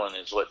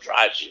adrenaline is what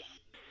drives you.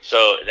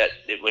 So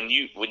when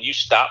you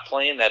stop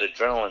playing, that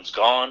adrenaline's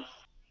gone,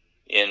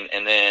 and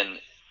then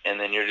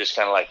you're just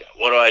kind of like,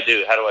 what do I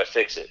do? How do I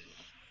fix it?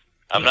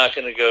 I'm not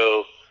going to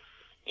go,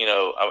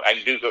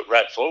 I can go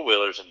ride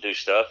four-wheelers and do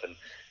stuff and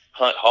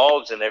hunt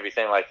hogs and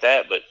everything like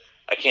that, but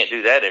I can't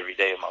do that every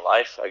day of my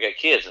life. I got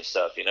kids and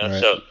stuff,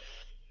 Right. So,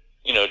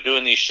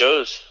 doing these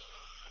shows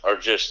are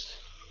just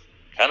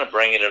kind of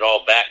bringing it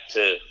all back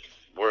to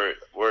where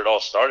it all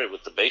started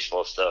with the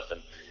baseball stuff.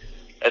 And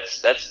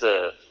that's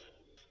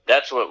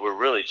what we're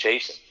really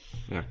chasing,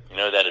 Yeah.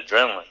 That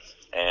adrenaline.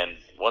 And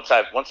once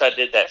I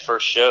did that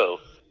first show,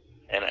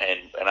 and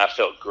I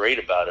felt great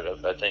about it.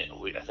 I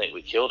think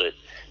we killed it.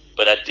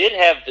 But I did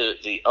have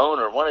the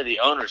owner, one of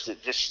the owners,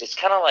 that just, it's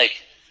kind of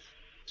like,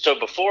 so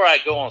before I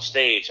go on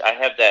stage, I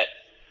have that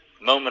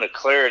moment of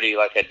clarity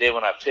like I did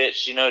when I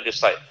pitched,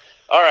 just like,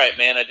 all right,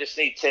 man, I just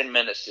need 10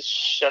 minutes to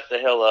shut the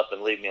hell up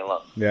and leave me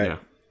alone. Yeah.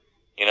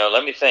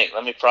 Let me think,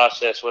 let me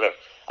process, whatever.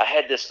 I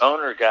had this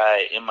owner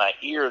guy in my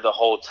ear the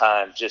whole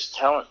time, just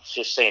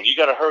saying, you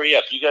got to hurry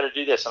up, you got to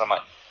do this. And I'm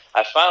like,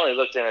 I finally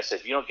looked at him and I said,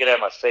 if you don't get out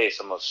of my face,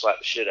 I'm going to slap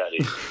the shit out of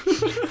you.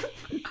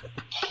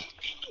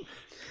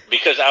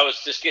 Because I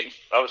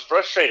was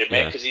frustrated,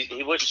 man, because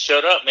he wouldn't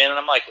shut up, man. And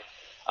I'm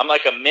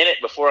like a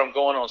minute before I'm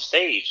going on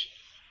stage.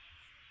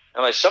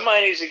 I'm like,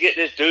 somebody needs to get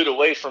this dude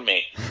away from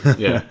me.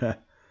 Yeah.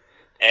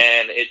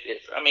 And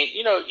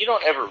you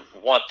don't ever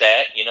want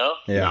that, Yeah.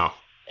 No.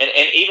 And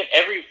even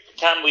every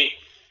time we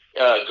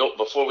go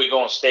before we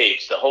go on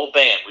stage, the whole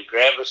band, we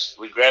grab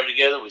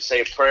together, we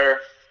say a prayer,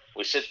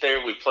 we sit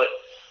there, we play.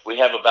 We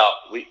have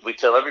we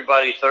tell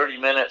everybody 30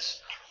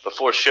 minutes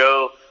before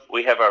show.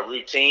 We have our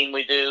routine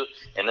we do,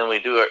 and then we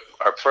do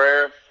our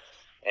prayer,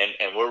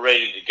 and we're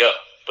ready to go.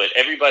 But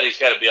everybody's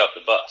got to be off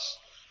the bus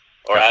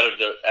or out of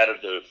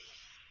the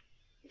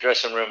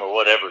dressing room or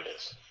whatever it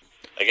is.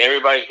 Like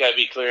everybody's got to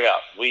be cleared out.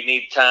 We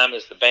need time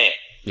as the band.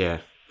 Yeah.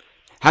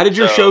 How did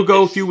your show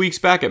go a few weeks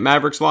back at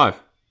Mavericks Live?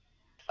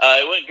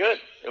 It went good.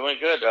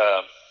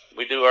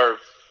 We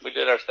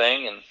did our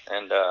thing,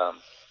 and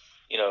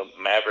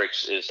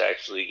Mavericks is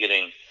actually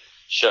getting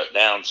shut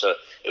down. So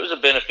it was a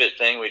benefit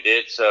thing we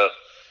did. So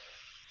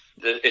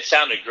it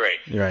sounded great.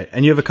 Right.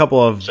 And you have a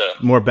couple of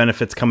more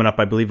benefits coming up,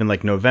 I believe, in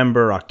like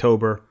November,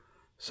 October,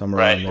 somewhere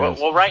right. around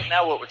there. Well, right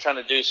now what we're trying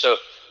to do, so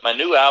my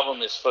new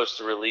album is supposed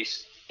to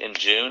release in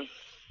June.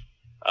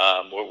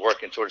 We're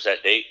working towards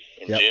that date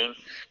in June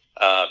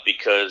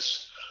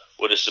because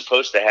what is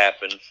supposed to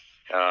happen,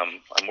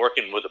 I'm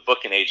working with a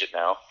booking agent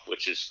now,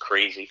 which is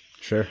crazy.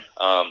 Sure.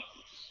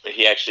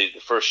 The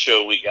first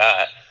show we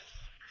got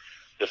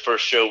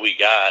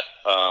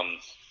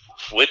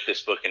with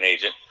this booking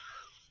agent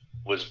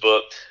was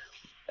booked,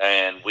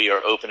 and we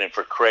are opening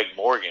for Craig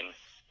Morgan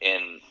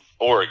in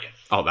Oregon.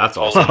 Oh, that's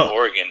awesome. In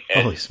Oregon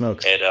Holy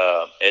smokes. at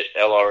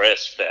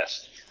LRS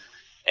Fest.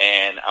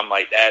 And I'm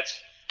like, that's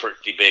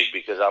pretty big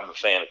because I'm a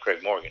fan of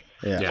Craig Morgan.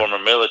 Yeah. Former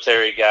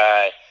military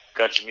guy,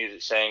 country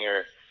music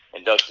singer,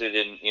 inducted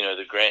in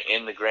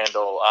the Grand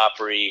Ole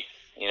Opry,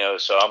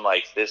 so I'm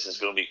like, this is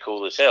going to be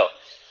cool as hell.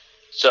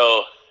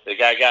 So the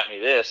guy got me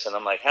this, and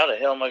I'm like, how the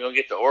hell am I going to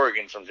get to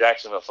Oregon from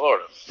Jacksonville,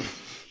 Florida?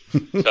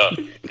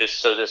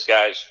 So this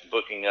guy's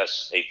booking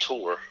us a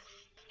tour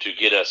to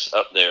get us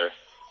up there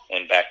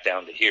and back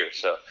down to here.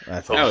 So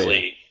That's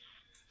hopefully,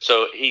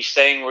 so he's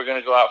saying we're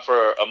going to go out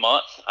for a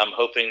month. I'm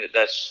hoping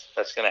that's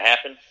going to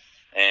happen.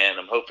 and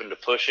I'm hoping to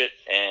push it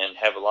and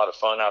have a lot of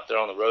fun out there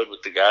on the road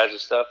with the guys and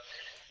stuff,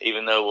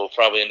 even though we'll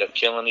probably end up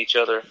killing each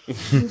other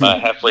by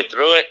halfway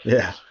through it.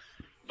 Yeah.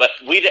 But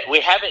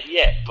we haven't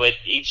yet, but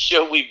each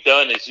show we've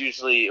done is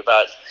usually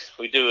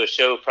we do a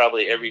show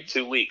probably every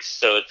 2 weeks,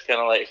 so it's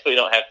kind of like we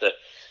don't have to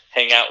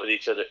hang out with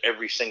each other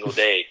every single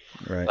day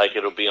like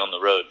it'll be on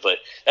the road. But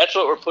that's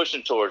what we're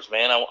pushing towards,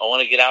 man. I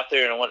want to get out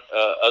there, and I want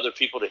other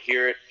people to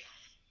hear it,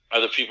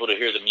 other people to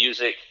hear the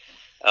music,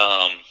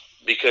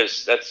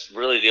 because that's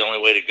really the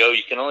only way to go.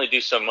 You can only do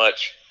so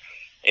much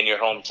in your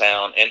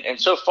hometown, and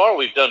so far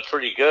we've done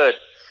pretty good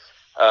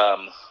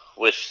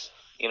with,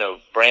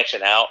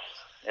 branching out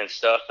and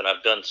stuff, and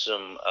I've done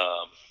some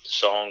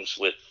songs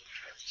with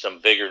some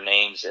bigger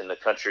names in the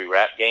country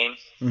rap game,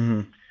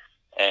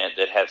 and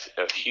that have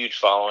a huge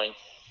following,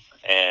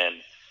 and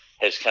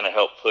has kind of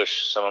helped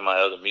push some of my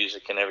other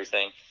music and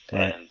everything.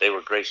 Right. And they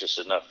were gracious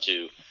enough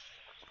to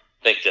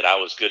think that I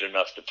was good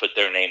enough to put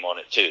their name on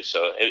it too.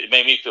 So it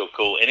made me feel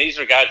cool. And these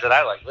are guys that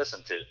I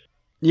listen to.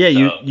 Yeah,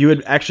 you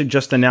had actually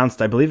just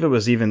announced, I believe it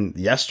was even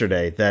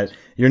yesterday, that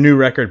your new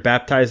record,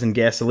 Baptized in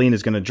Gasoline,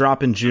 is going to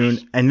drop in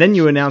June. And then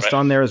you announced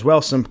on there as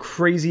well some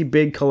crazy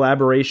big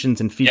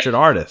collaborations and featured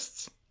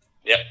artists.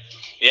 Yep.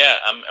 Yeah,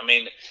 I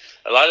mean,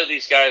 a lot of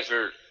these guys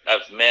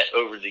I've met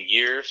over the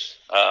years.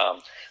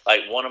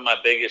 Like one of my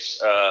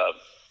best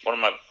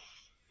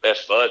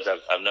buds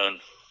I've known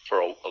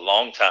for a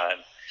long time.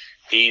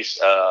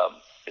 His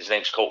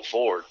name's Colt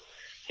Ford.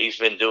 He's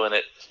been doing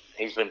it.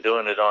 He's been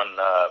doing it on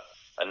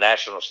a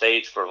national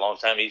stage for a long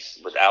time. He's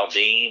with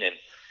Aldean,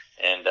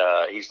 and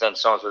he's done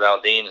songs with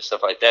Aldean and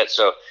stuff like that.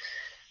 So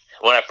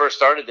when I first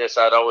started this,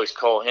 I'd always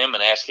call him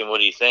and ask him, what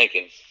do you think?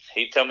 And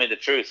he'd tell me the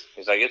truth.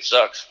 He's like, it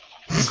sucks.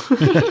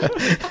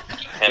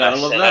 And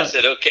I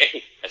said,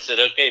 okay. I said,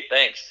 okay,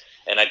 thanks.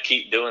 And I'd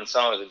keep doing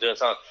songs.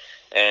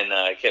 And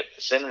I kept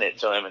sending it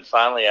to him. And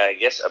finally,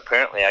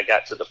 apparently I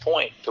got to the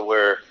point to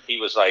where he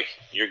was like,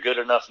 you're good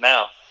enough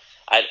now.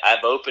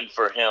 I've opened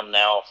for him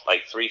now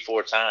like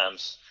 3-4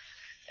 times.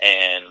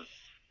 And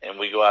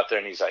we go out there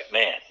and he's like,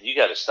 man, you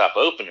got to stop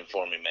opening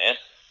for me, man.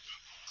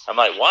 I'm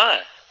like,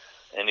 why?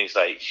 And he's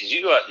like,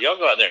 y'all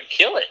go out there and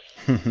kill it.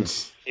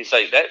 He's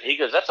like, he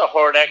goes, that's a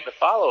hard act to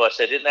follow. I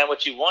said, isn't that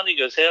what you want? He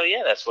goes, hell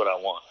yeah, that's what I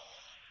want.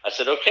 I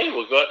said, okay,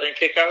 we'll go out there and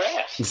kick our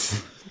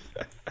ass.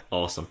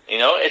 Awesome.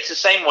 It's the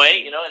same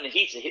way, and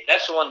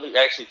that's the one who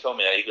actually told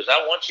me that. He goes,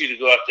 I want you to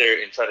go out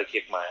there and try to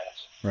kick my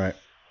ass. Right.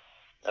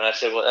 And I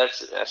said, well, that's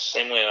the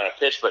same way I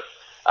pitch. But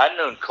I've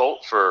known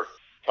Colt for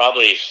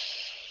probably,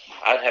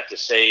 I'd have to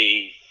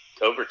say,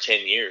 over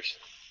 10 years.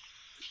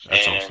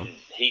 That's and awesome.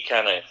 He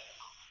kind of,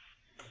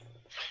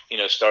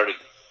 started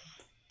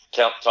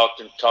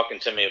talking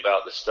to me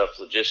about this stuff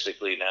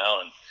logistically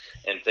now,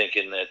 and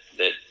thinking that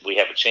we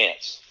have a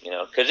chance,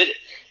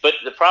 but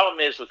the problem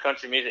is with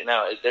country music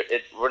now,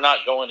 we're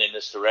not going in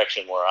this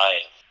direction where I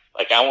am.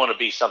 Like, I want to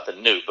be something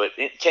new, but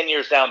 10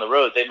 years down the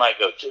road, they might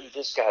go, dude,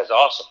 this guy's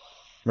awesome.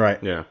 Right.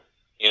 Yeah.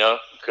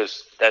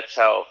 Because that's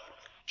how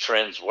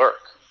trends work.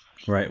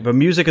 Right. But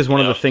music is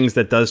one of the things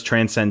that does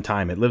transcend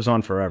time. It lives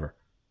on forever.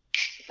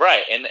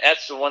 Right. And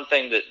that's the one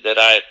thing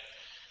that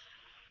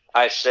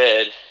I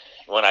said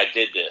when I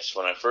did this,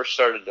 when I first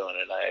started doing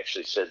it, I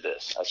actually said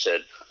this. I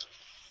said,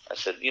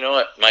 you know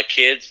what? My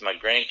kids, my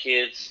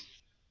grandkids,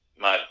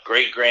 my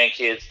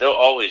great-grandkids, they'll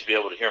always be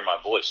able to hear my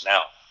voice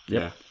now.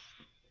 Yeah.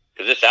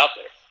 Because it's out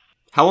there.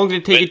 How long did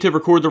it take you to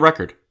record the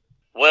record?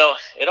 Well,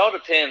 it all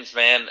depends,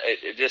 man.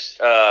 It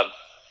just,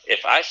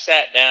 if I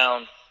sat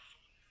down,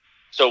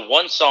 so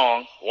one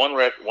song, one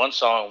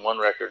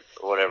record,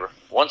 or whatever.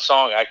 One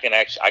song, I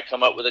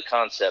come up with a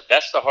concept.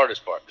 That's the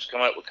hardest part, just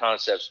come up with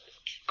concepts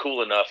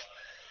cool enough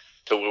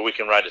to where we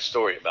can write a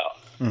story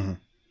about. Mm-hmm.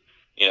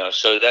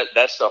 So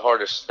that's the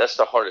hardest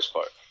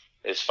part,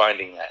 is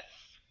finding that.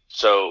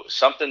 So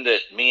something that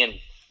me and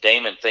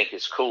Damon think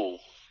is cool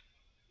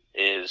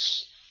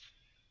is,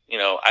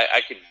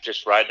 I could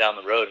just ride down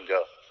the road and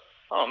go,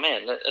 oh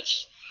man,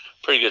 that's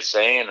a pretty good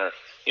saying, or,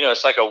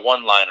 it's like a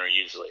one-liner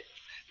usually.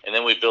 And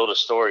then we build a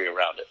story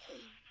around it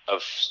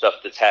of stuff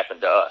that's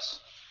happened to us,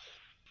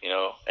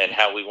 and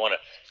how we want to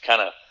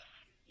kind of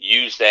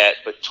use that,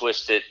 but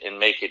twist it and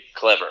make it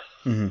clever.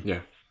 Mm-hmm.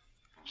 Yeah.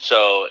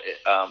 So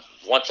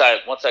once I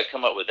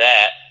come up with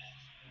that,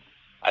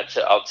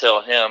 I'll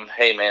tell him,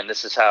 hey man,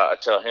 this is how I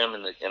tell him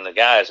and the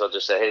guys. I'll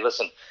just say, hey,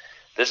 listen,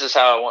 this is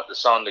how I want the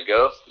song to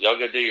go. Y'all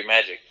go do your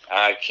magic.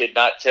 I could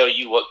not tell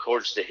you what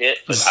chords to hit,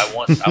 but I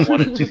want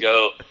it to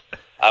go.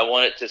 I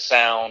want it to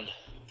sound,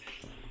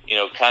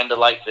 kind of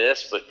like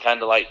this, but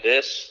kind of like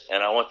this,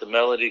 and I want the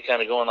melody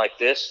kind of going like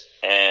this,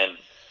 and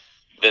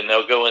then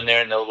they'll go in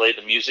there and they'll lay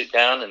the music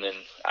down, and then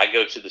I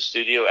go to the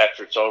studio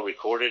after it's all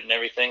recorded and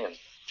everything, and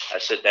I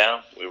sit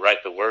down, we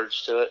write the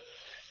words to it,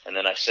 and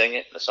then I sing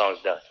it, and the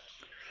song's done.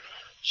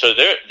 So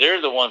they're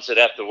the ones that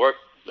have to work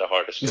the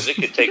hardest, because it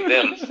could take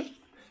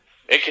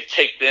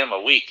them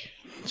a week,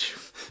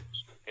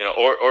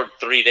 or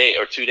 3 days,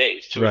 or 2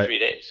 days, 2 or 3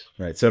 days.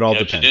 Right. So it all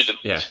depends.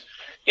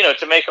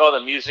 To make all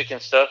the music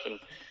and stuff and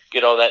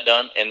get all that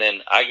done, and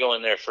then I go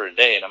in there for a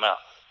day and I'm out.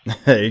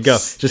 There you go.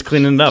 Just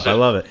cleaning it up. I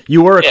love it.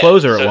 You were a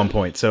closer at one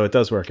point, so it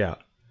does work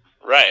out.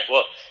 Right.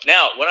 Well,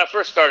 now when I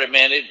first started,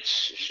 man,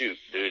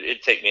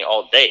 it'd take me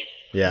all day.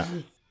 Yeah.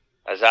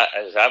 As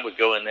I would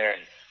go in there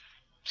and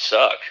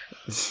suck.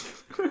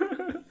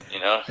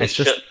 It's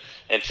just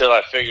until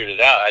I figured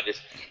it out.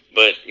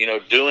 But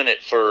doing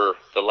it for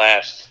the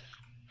last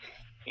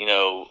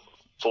 4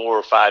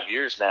 or 5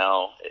 years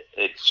now,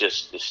 it's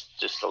just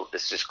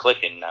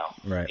clicking now.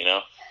 Right.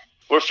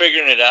 We're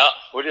figuring it out.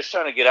 We're just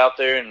trying to get out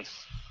there and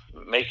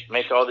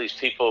make all these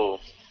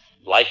people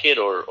like it,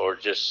 or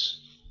just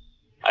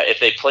if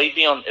they played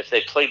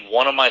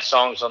one of my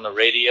songs on the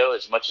radio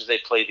as much as they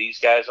play these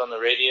guys on the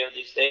radio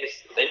these days,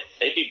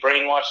 they'd be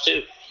brainwashed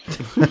too.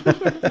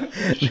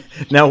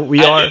 Now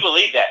I do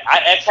believe that.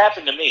 It's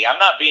happened to me. I'm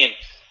not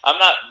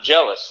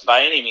jealous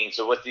by any means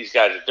of what these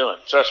guys are doing.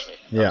 Trust me.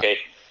 Yeah. Okay.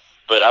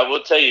 But I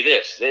will tell you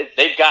this: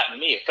 they've gotten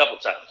me a couple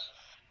times.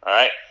 All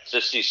right,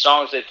 just these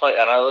songs they play,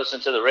 and I listen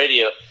to the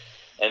radio,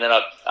 and then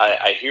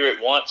I hear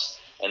it once,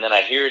 and then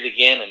I hear it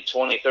again in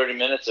 20, 30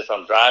 minutes. If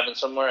I'm driving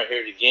somewhere, I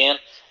hear it again.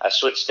 I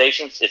switch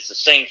stations. It's the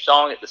same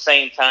song at the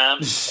same time,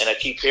 and I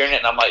keep hearing it,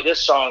 and I'm like,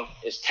 this song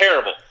is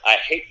terrible. I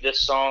hate this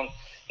song.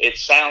 It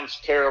sounds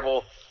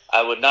terrible.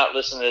 I would not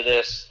listen to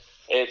this.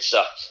 It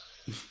sucks.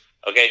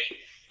 Okay.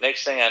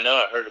 Next thing I know,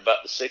 I heard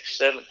about the 6th,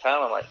 7th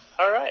time. I'm like,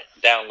 all right,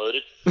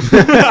 downloaded.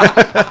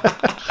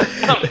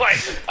 I'm like,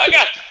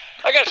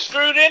 I got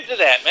screwed into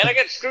that, man. I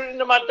got screwed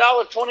into my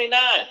 $1.29.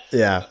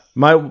 Yeah.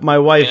 My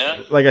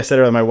wife, like I said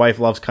earlier, my wife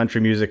loves country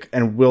music,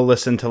 and we'll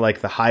listen to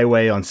like The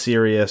Highway on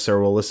Sirius,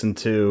 or we'll listen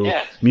to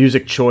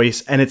Music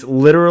Choice, and it's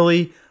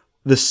literally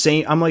the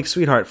same. I'm like,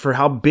 sweetheart, for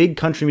how big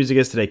country music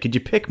is today, could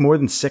you pick more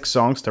than 6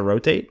 songs to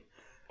rotate?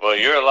 Well,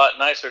 you're a lot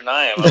nicer than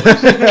I am.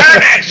 Turn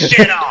that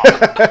shit off.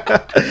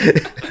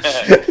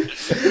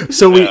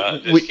 So we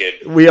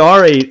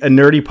are a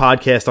nerdy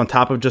podcast. On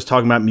top of just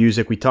talking about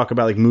music, we talk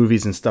about like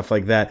movies and stuff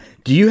like that.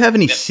 Do you have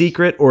any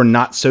secret or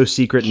not so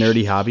secret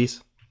nerdy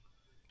hobbies?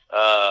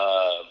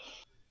 No,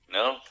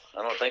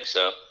 I don't think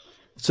so.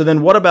 So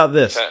then what about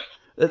this? Okay.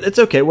 It's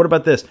okay. What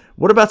about this?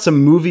 What about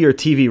some movie or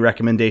TV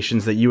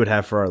recommendations that you would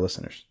have for our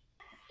listeners?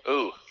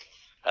 Ooh,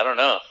 I don't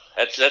know.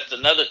 That's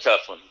another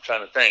tough one. I'm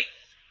trying to think.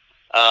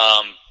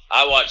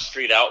 I watch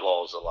Street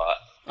Outlaws a lot.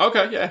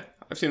 Okay, yeah,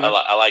 I've seen that.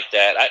 I like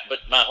that. But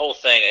my whole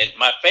thing, and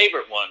my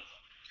favorite one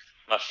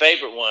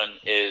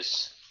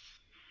is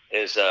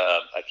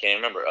I can't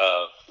remember.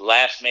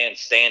 Last Man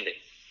Standing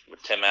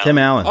with Tim Allen. Tim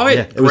Allen. Oh,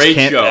 yeah. It was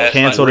Great show.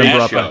 Canceled and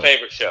brought That's back. my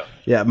favorite show.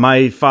 Yeah,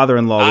 my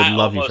father-in-law would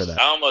love you for that.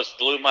 I almost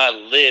blew my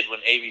lid when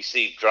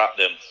ABC dropped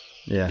them.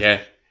 Yeah.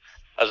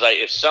 I was like,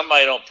 if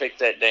somebody don't pick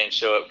that dang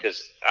show up,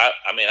 because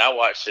I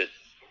watched it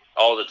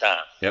all the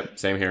time. Yep,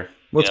 same here.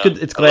 Well, it's good.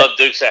 It's I glad. love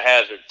Dukes of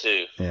Hazzard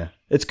too. Yeah,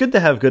 it's good to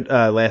have good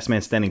Last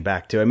Man Standing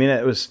back too. I mean,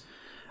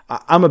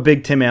 I'm a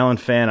big Tim Allen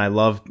fan. I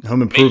love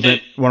Home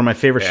Improvement. One of my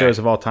favorite shows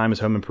of all time is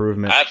Home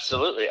Improvement.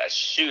 Absolutely. I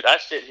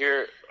sit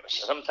here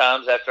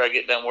sometimes after I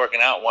get done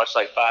working out and watch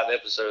like 5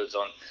 episodes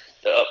on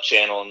the Up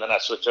channel, and then I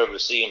switch over to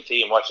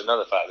CMT and watch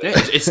another 5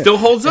 episodes. Yeah, it still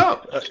holds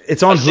up.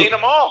 It's on. I've seen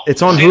them all.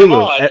 It's on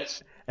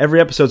Hulu. Every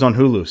episode's on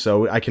Hulu,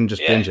 so I can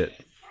just binge it.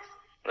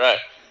 Right.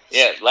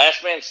 Yeah.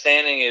 Last Man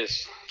Standing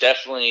is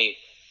definitely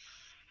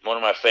one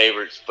of my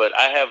favorites, but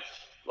I have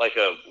like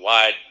a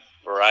wide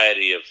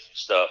variety of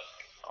stuff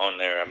on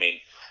there. I mean,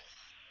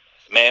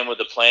 Man with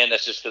a Plan,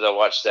 that's just because I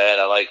watched that.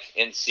 I like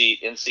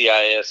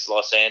NCIS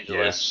Los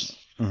Angeles. Yeah.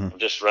 Mm-hmm. I'm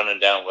just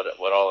running down what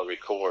all I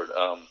record.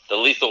 The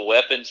Lethal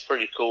Weapon's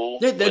pretty cool.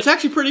 Yeah, that's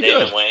actually pretty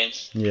Damon good.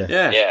 Wayans.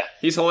 Yeah.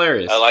 He's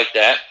hilarious. I like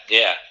that.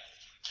 Yeah,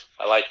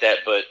 I like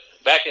that. But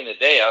back in the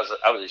day, I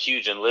was a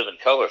huge In Living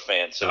Color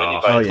fan. So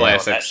anybody on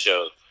that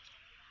show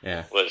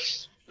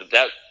was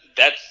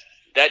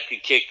that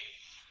could kick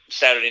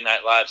Saturday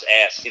Night Live's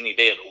ass any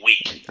day of the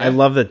week. I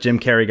love that Jim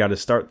Carrey got his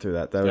start through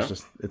that. That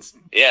was it's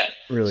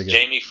really good.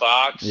 Jamie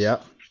Foxx. Yeah.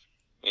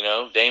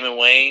 Damon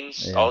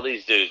Wayans, all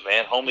these dudes,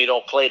 man. Homie,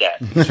 don't play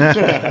that.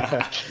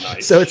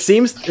 Nice. So it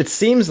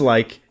seems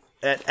like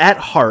at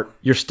heart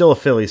you're still a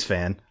Phillies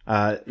fan.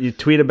 You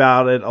tweet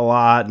about it a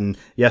lot, and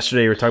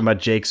yesterday you were talking about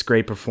Jake's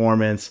great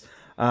performance.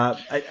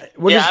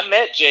 I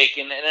met Jake,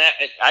 and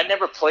I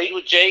never played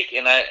with Jake,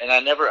 and I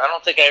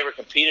don't think I ever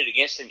competed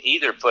against him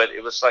either. But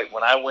it was like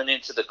when I went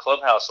into the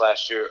clubhouse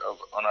last year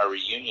on our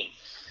reunion,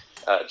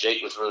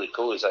 Jake was really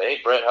cool. He's like, "Hey,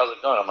 Brett, how's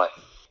it going?" I'm like,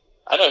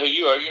 "I know who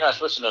you are. You're not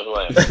supposed to know who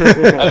I am."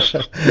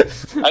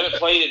 I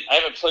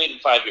haven't played in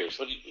 5 years.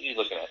 What are you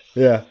looking at?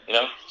 Yeah.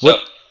 So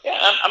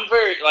I'm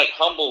very like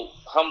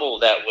humble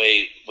that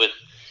way with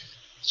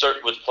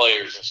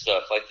players and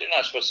stuff. Like, they're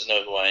not supposed to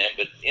know who I am,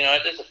 but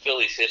there's a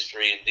Phillies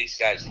history, and these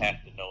guys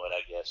have to know it,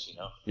 I guess.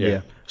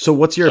 Yeah. So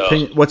what's your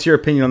opinion? What's your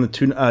opinion on the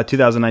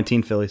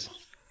 2019 Phillies?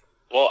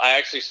 Well, I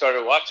actually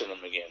started watching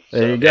them again.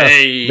 There you go.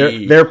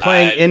 Hey. They're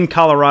playing in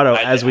Colorado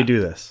as we do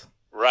this.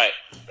 Right.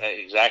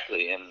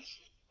 Exactly. And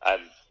I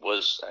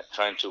was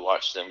trying to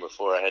watch them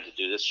before I had to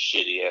do this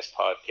shitty ass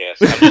podcast.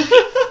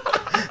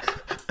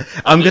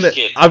 I'm gonna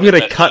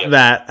kidding. cut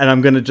that, and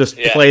I'm gonna just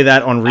play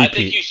that on repeat. I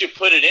think you should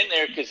put it in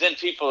there because then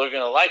people are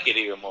gonna like it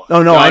even more.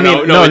 No, I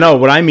mean, no.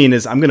 What I mean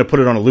is, I'm gonna put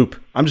it on a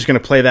loop. I'm just gonna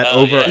play that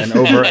over and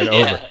over and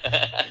over.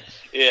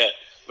 Yeah,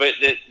 but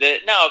the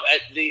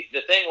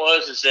thing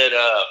was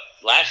that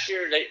last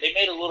year they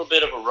made a little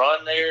bit of a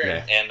run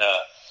there, and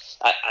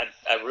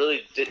I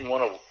really didn't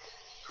want to.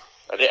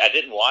 I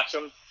didn't watch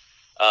them.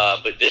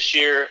 But this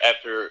year,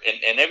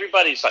 and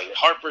everybody's like,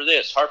 Harper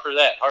this, Harper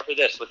that, Harper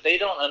this. What they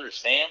don't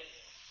understand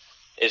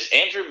is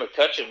Andrew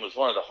McCutcheon was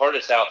one of the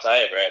hardest outs I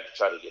ever had to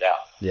try to get out.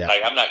 Yeah.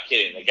 Like, I'm not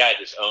kidding. The guy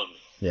just owned me.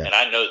 Yeah. And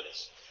I know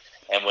this.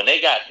 And when they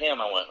got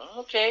him, I went,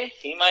 okay,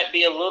 he might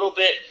be a little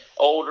bit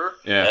older.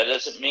 Yeah. That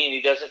doesn't mean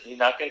he's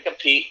not going to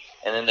compete.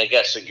 And then they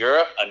got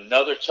Segura,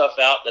 another tough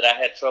out that I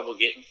had trouble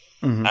getting.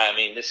 Mm-hmm. I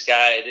mean, this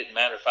guy, it didn't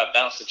matter if I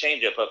bounced the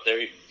changeup up there,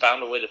 he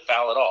found a way to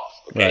foul it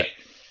off. Okay. Right.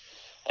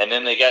 And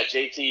then they got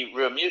JT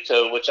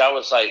Realmuto, which I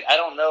was like, I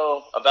don't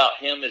know about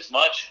him as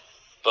much,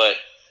 but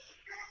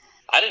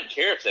I didn't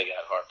care if they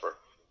got Harper.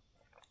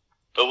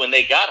 But when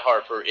they got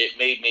Harper, it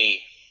made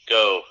me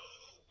go,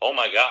 oh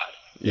my God.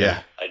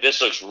 Yeah. Like, this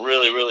looks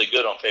really, really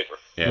good on paper.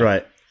 Yeah.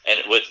 Right. And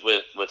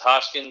with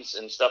Hoskins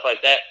and stuff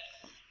like that,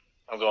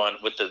 I'm going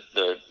with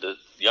the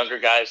younger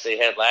guys they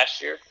had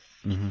last year,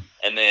 mm-hmm.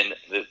 and then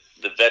the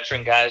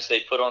veteran guys they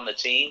put on the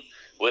team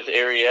with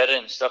Arrieta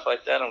and stuff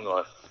like that, I'm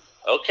going,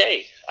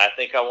 okay, I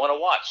think I want to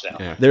watch now.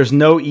 Yeah. There's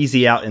no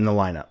easy out in the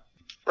lineup.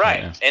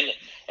 Right. Yeah. And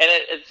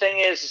the thing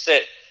is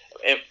that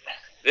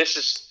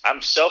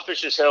I'm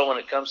selfish as hell when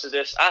it comes to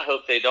this. I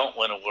hope they don't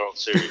win a World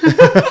Series.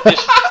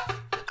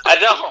 I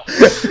don't.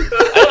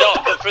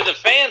 But for the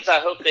fans, I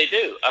hope they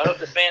do. I hope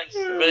the fans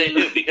really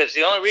do, because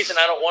the only reason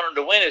I don't want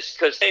them to win is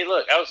because, hey,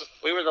 look,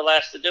 we were the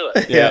last to do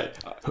it. Yeah.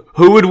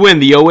 Who would win,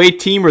 the 08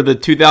 team or the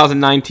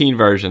 2019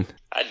 version?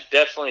 I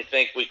definitely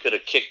think we could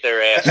have kicked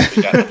their ass if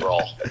we got the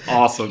brawl.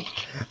 Awesome.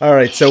 All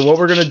right, so what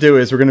we're going to do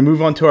is we're going to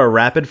move on to our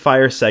rapid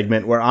fire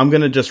segment where I'm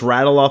going to just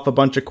rattle off a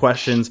bunch of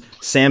questions.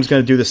 Sam's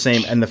going to do the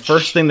same. And the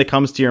first thing that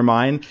comes to your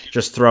mind,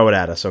 just throw it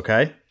at us,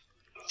 okay?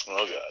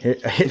 Oh,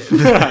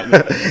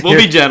 God. We'll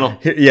be gentle.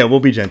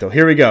 We'll be gentle.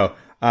 Here we go.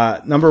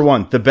 Number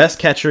one, the best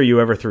catcher you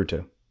ever threw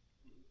to?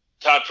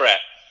 Todd Pratt.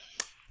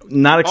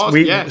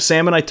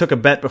 Sam and I took a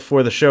bet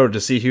before the show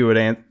to see who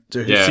would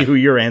see who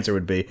your answer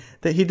would be.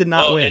 That he did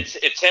not win.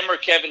 It's him or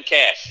Kevin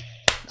Cash.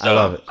 So I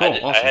love it. Cool,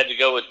 awesome. I had to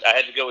go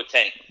with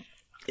Tank.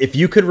 If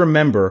you could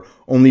remember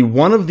only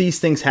one of these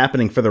things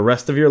happening for the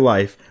rest of your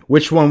life,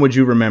 which one would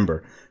you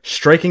remember?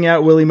 Striking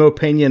out Willie Mo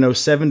Pena in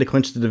 07 to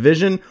clinch the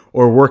division,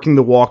 or working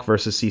the walk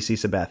versus CC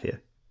Sabathia?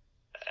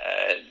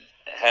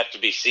 Have to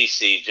be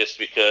CC, just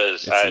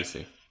because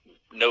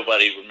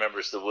nobody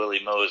remembers the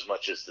Willie Mo as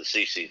much as the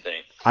CC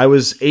thing. I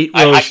was 8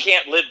 rows. I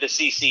can't live the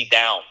CC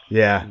down.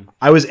 Yeah.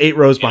 I was 8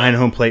 rows behind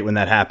home plate when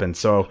that happened,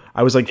 so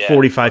I was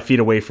 45 feet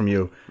away from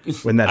you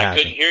when that happened.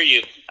 I couldn't hear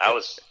you. I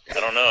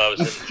don't know.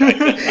 I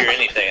couldn't hear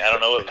anything. I don't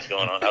know what was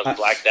going on. I was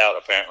blacked out,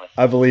 apparently.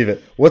 I believe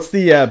it. What's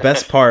the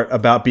best part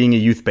about being a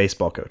youth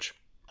baseball coach?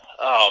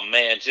 Oh,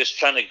 man, just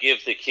trying to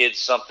give the kids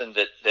something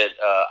that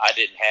I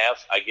didn't have,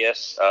 I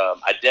guess.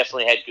 I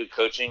definitely had good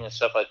coaching and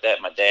stuff like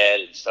that, my dad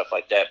and stuff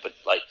like that, but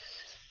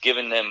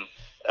giving them,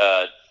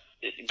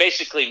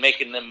 basically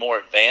making them more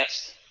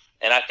advanced.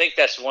 And I think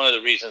that's one of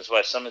the reasons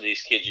why some of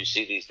these kids you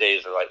see these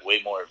days are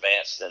way more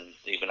advanced than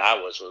even I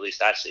was, or at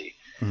least I see,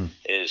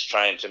 is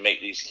trying to make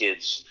these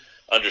kids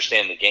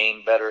understand the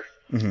game better.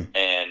 Mm-hmm.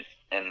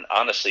 And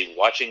honestly,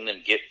 watching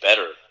them get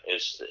better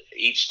is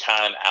each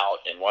time out,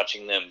 and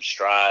watching them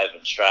strive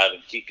and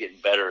keep getting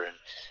better.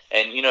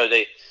 And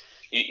they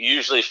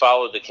usually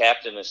follow the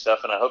captain and stuff,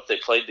 and I hope they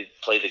play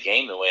the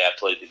game the way I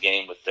played the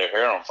game with their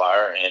hair on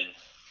fire. And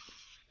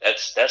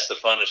that's the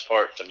funnest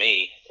part to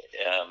me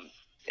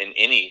in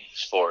any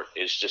sport,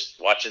 is just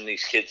watching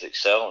these kids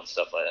excel and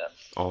stuff like that.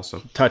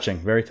 Awesome. Touching.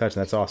 Very touching.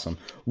 That's awesome.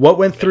 What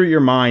went through your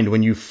mind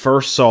when you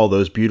first saw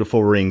those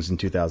beautiful rings in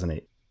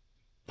 2008?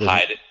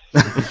 Hide it.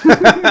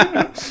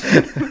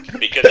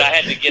 Because I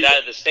had to get out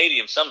of the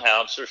stadium somehow.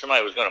 I'm sure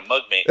somebody was going to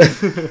mug me.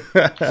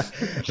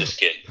 Just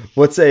kidding.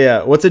 What's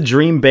a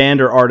dream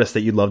band or artist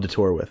that you'd love to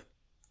tour with?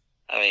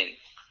 I mean,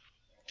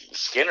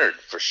 Skinner,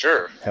 for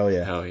sure. Hell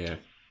yeah.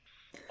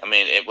 I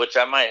mean, which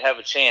I might have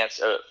a chance.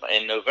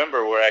 In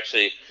November, we're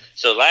actually...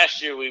 So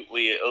last year,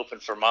 we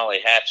opened for Molly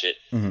Hatchet.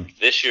 Mm-hmm.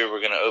 This year, we're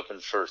going to open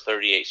for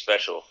 38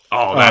 Special.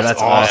 Oh,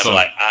 that's awesome.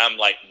 I'm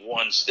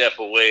one step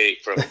away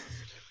from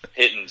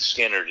hitting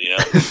Skinner,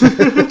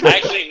 I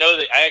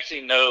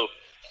actually know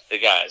the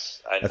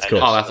guys. That's cool.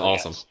 Oh, that's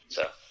awesome. Guys,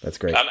 so that's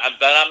great. But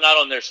I'm not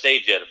on their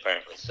stage yet,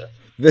 apparently. So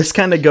this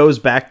kind of goes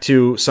back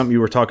to something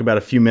you were talking about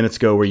a few minutes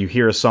ago, where you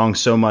hear a song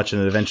so much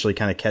and it eventually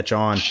kind of catch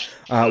on.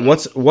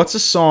 What's a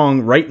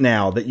song right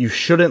now that you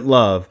shouldn't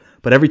love,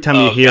 but every time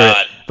you hear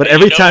it,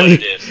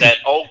 it is. That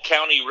Old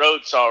County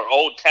Road song,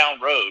 Old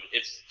Town Road,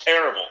 it's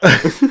terrible.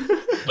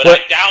 But I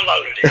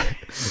downloaded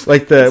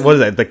it. What is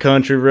that? The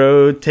Country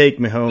Road, Take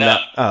Me Home.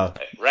 No.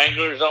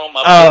 Wranglers on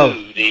my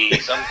booty.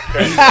 Some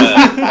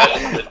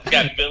crap.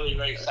 Got Billy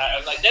Ray Cyrus. I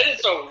was like, that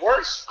is the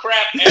worst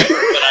crap ever, but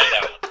I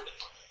know.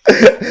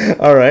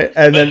 All right,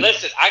 and But then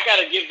listen, I got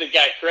to give the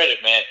guy credit,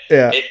 man.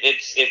 Yeah.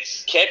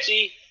 It's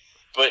catchy,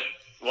 but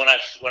when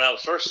I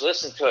was first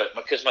listening to it,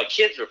 because my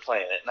kids were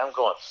playing it, and I'm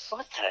going,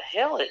 what the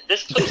hell?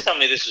 Please tell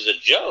me this is a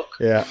joke.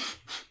 yeah,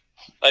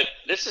 Like,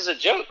 this is a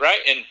joke, right?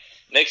 And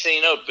next thing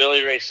you know,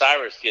 Billy Ray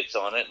Cyrus gets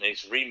on it, and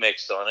he's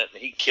remixed on it,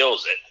 and he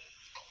kills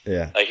it.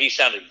 yeah. Like, he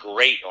sounded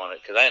great on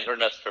it, because I hadn't heard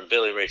nothing from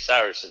Billy Ray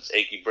Cyrus since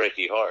Achy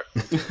Breaky Heart.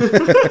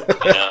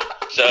 You know?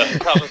 So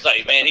I was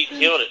like, man, he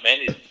killed it,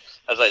 man.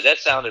 I was like, that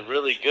sounded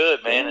really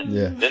good, man. And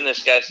Yeah. then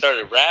this guy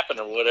started rapping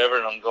or whatever,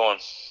 and I'm going,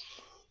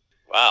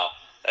 wow,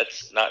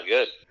 that's not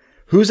good.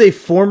 Who's a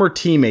former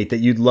teammate that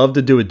you'd love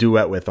to do a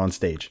duet with on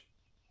stage?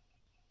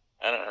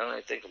 I don't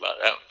really think about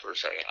that one for a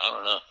second. I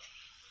don't know.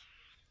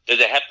 Does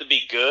it have to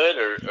be good,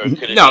 or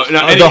could it No, just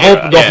no, be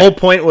The whole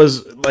point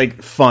was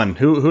like fun.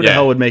 Who the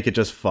hell would make it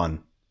just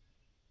fun?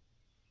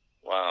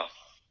 Wow.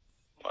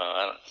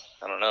 I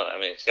don't know. I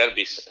mean, it's got to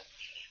be.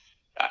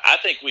 I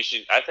think we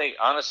should. I think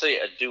honestly,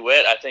 a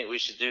duet. I think we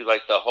should do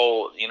like the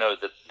whole,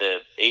 the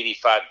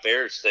 '85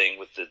 Bears thing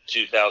with the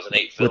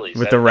 2008 Phillies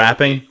With the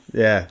rapping.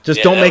 Yeah,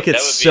 just don't make it that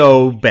would be-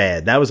 so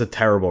bad. That was a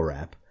terrible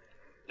rap.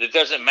 It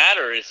doesn't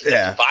matter. It's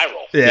Yeah.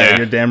 viral. Yeah, Yeah.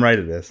 you're damn right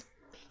it is.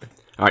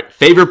 All right,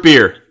 favorite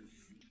beer.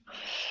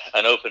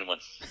 An open one.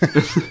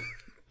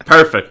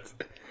 Perfect.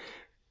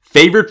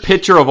 Favorite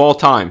pitcher of all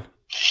time.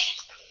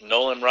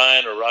 Nolan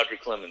Ryan or Roger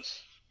Clemens.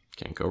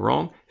 Can't go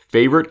wrong.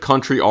 Favorite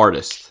country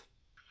artist.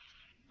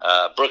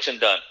 Brooks and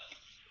Dunn.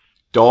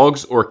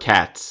 Dogs or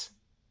cats.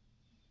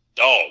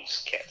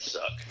 Dogs. Cats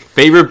suck.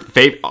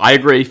 I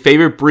agree.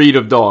 Favorite breed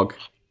of dog.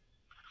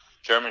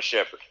 German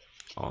Shepherd.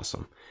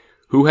 Awesome.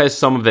 Who has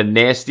some of the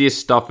nastiest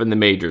stuff in the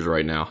majors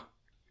right now?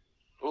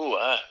 Ooh,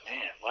 man,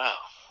 wow.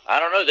 I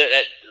don't know.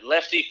 That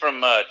lefty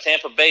from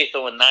Tampa Bay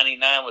throwing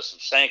 99 with some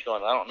stank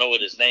on it. I don't know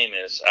what his name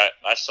is.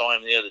 I saw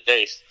him the other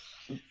day,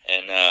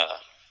 and I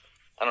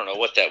don't know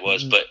what that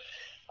was. But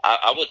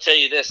I will tell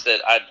you this, that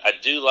I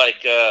do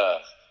like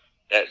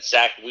that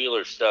Zach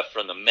Wheeler stuff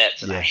from the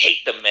Mets. And I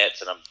hate the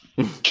Mets, and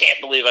I can't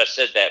believe I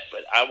said that.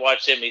 But I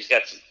watch him. He's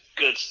got some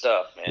good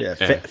stuff, man. Yeah,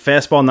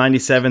 fastball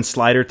 97,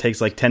 slider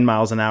takes like 10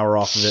 miles an hour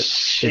off of it.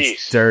 Jeez.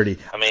 It's dirty.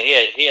 I mean,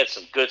 he had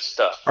some good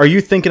stuff. Are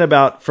you thinking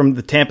about, from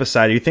the Tampa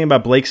side, are you thinking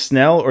about Blake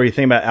Snell or are you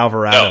thinking about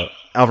Alvarado? No.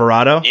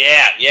 Alvarado?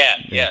 Yeah.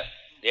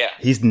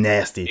 He's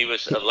nasty. He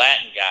was a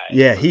Latin guy.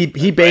 Yeah, he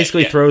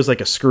basically yeah. throws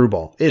like a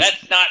screwball.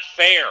 That's not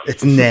fair.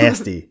 It's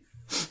nasty.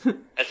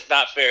 That's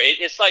not fair.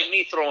 It's like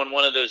me throwing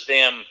one of those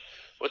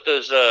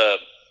those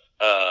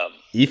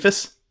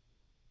Ephus?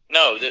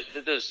 no,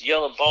 those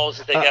yellow balls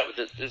that they got with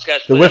those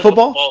guys. The play that wiffle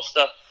ball?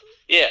 stuff.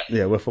 Yeah,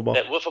 Yeah, wiffle ball.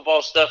 that wiffle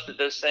ball stuff.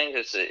 Those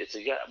things.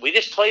 We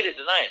just played it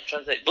tonight. I'm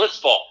trying to think. Blitz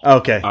ball.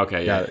 Okay.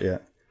 Okay, Got it, yeah.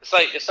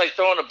 It's like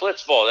throwing a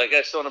blitz ball. That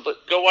guy's throwing a blitz.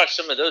 Go watch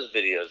some of those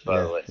videos,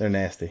 by the way. They're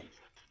nasty.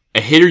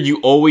 A hitter you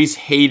always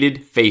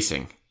hated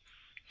facing.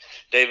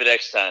 David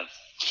Eckstein.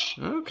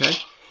 Okay.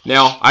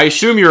 Now, I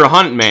assume you're a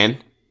hunting man.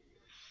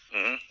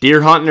 Mm-hmm.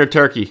 Deer hunting or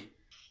turkey?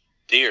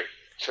 Deer.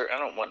 I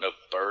don't want no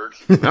bird.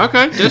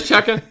 Okay, just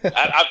checking.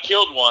 I've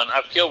killed one,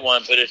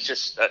 but it's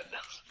just I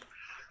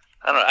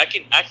don't know. I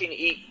can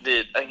eat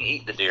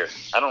the deer.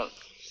 I don't.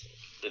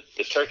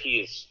 The turkey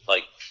is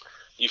like,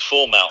 you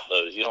full mount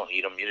those. You don't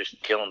eat them. You just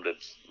kill them to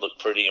look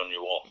pretty on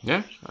your wall.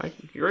 Yeah, I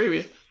agree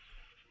with you.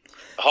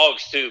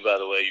 Hogs too, by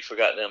the way. You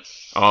forgot them.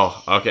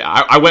 Oh, okay.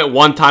 I went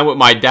one time with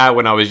my dad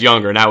when I was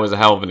younger, and that was a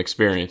hell of an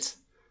experience.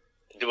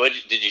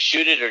 Did you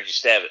shoot it or did you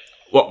stab it?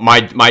 Well,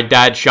 my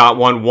dad shot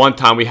one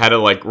time. We had to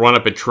like run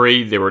up a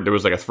tree. There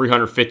was like a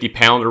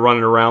 350-pounder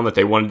running around that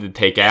they wanted to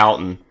take out,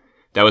 and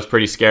that was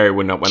pretty scary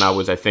when I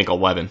was, I think,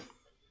 11.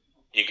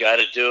 You got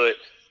to do it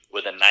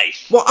with a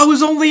knife. Well, I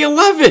was only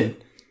 11.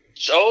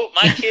 So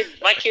my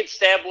kid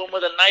stabbed one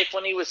with a knife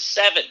when he was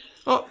 7.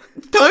 Oh,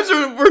 times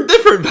were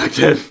different back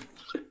then.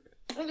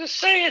 I'm just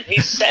saying,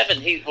 he's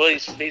 7. He's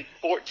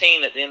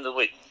 14 at the end of the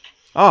week.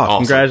 Oh,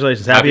 Awesome.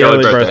 Congratulations. Happy Happy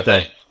early early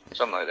birthday.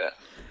 Something like that.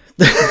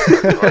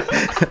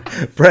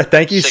 Brett,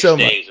 thank you 6 so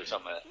much. days or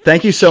something like that.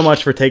 Thank you so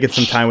much for taking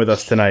some time with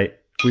us tonight.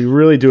 We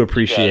really do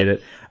appreciate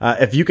it.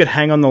 If you could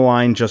hang on the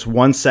line just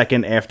 1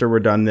 second after we're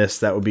done this,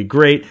 that would be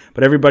great.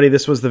 But everybody,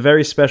 this was the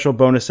very special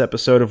bonus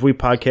episode of We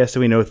Podcast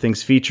and We Know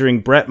Things featuring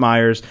Brett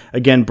Myers.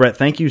 Again, Brett,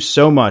 thank you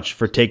so much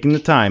for taking the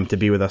time to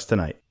be with us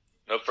tonight.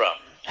 No problem.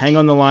 Hang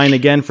on the line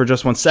again for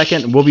just 1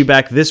 second. We'll be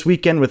back this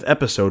weekend with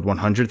episode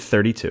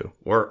 132.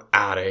 We're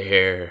out of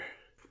here.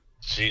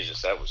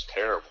 Jesus, that was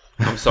terrible.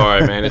 I'm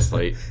sorry, man. It's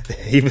late.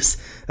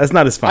 That's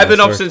not his final I've been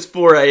up story. since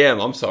 4 a.m.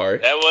 I'm sorry.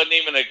 That wasn't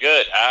even a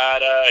good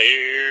out of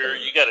here.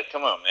 You got to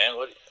come on, man.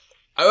 What?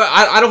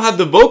 I don't have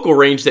the vocal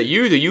range that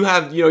you do. You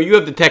have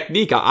the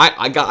technique.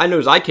 I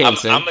knows I can't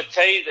sing. I'm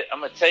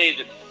gonna tell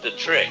you the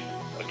trick.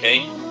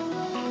 Okay,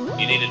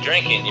 you need a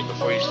drink in you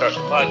before you start the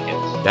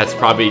podcast. That's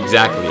probably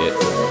exactly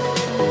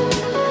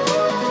it.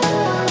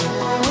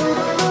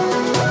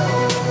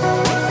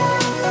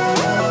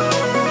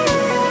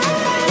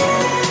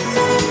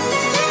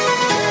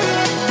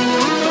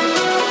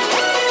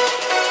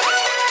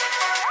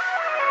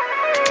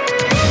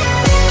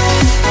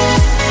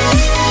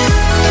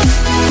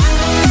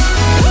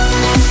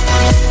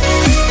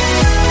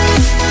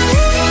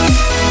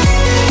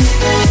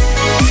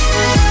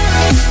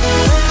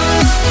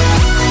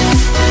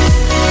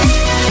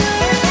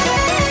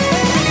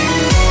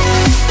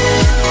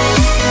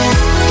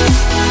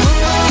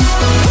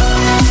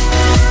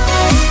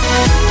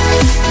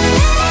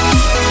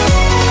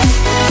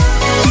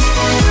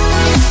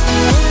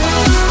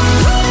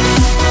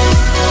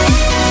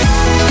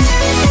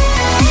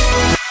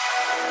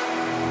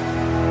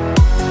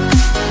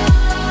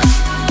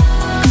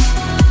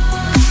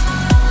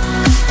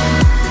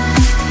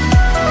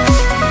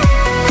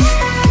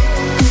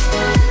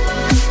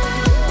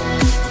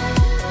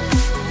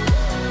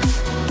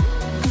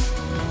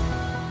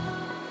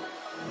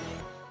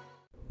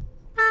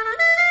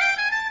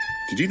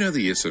 you know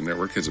the ESO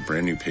Network has a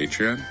brand new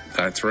Patreon?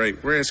 That's right,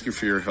 we're asking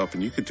for your help,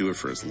 and you could do it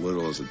for as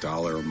little as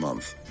 $1 a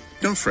month.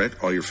 Don't fret,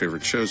 all your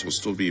favorite shows will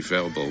still be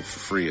available for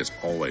free as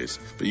always,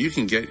 but you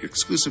can get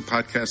exclusive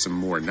podcasts and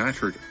more not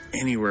heard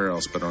anywhere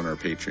else but on our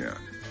Patreon.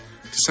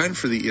 To sign up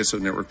for the ESO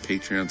Network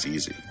Patreon's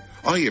easy.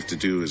 All you have to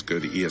do is go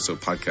to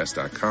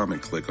esopodcast.com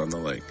and click on the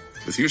link.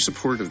 With your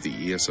support of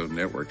the ESO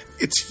Network,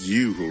 it's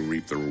you who will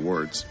reap the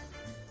rewards.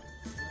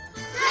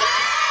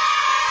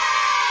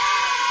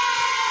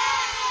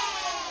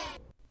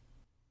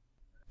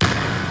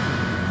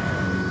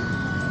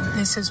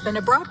 This has been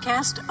a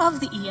broadcast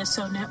of the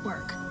ESO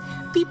Network.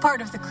 Be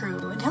part of the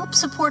crew and help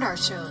support our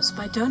shows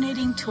by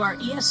donating to our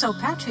ESO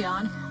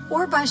Patreon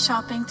or by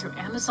shopping through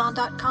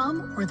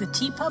Amazon.com or the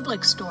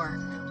TeePublic store,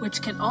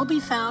 which can all be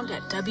found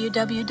at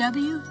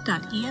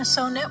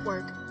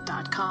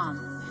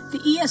www.esonetwork.com.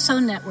 The ESO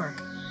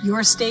Network,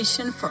 your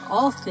station for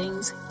all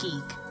things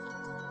geek.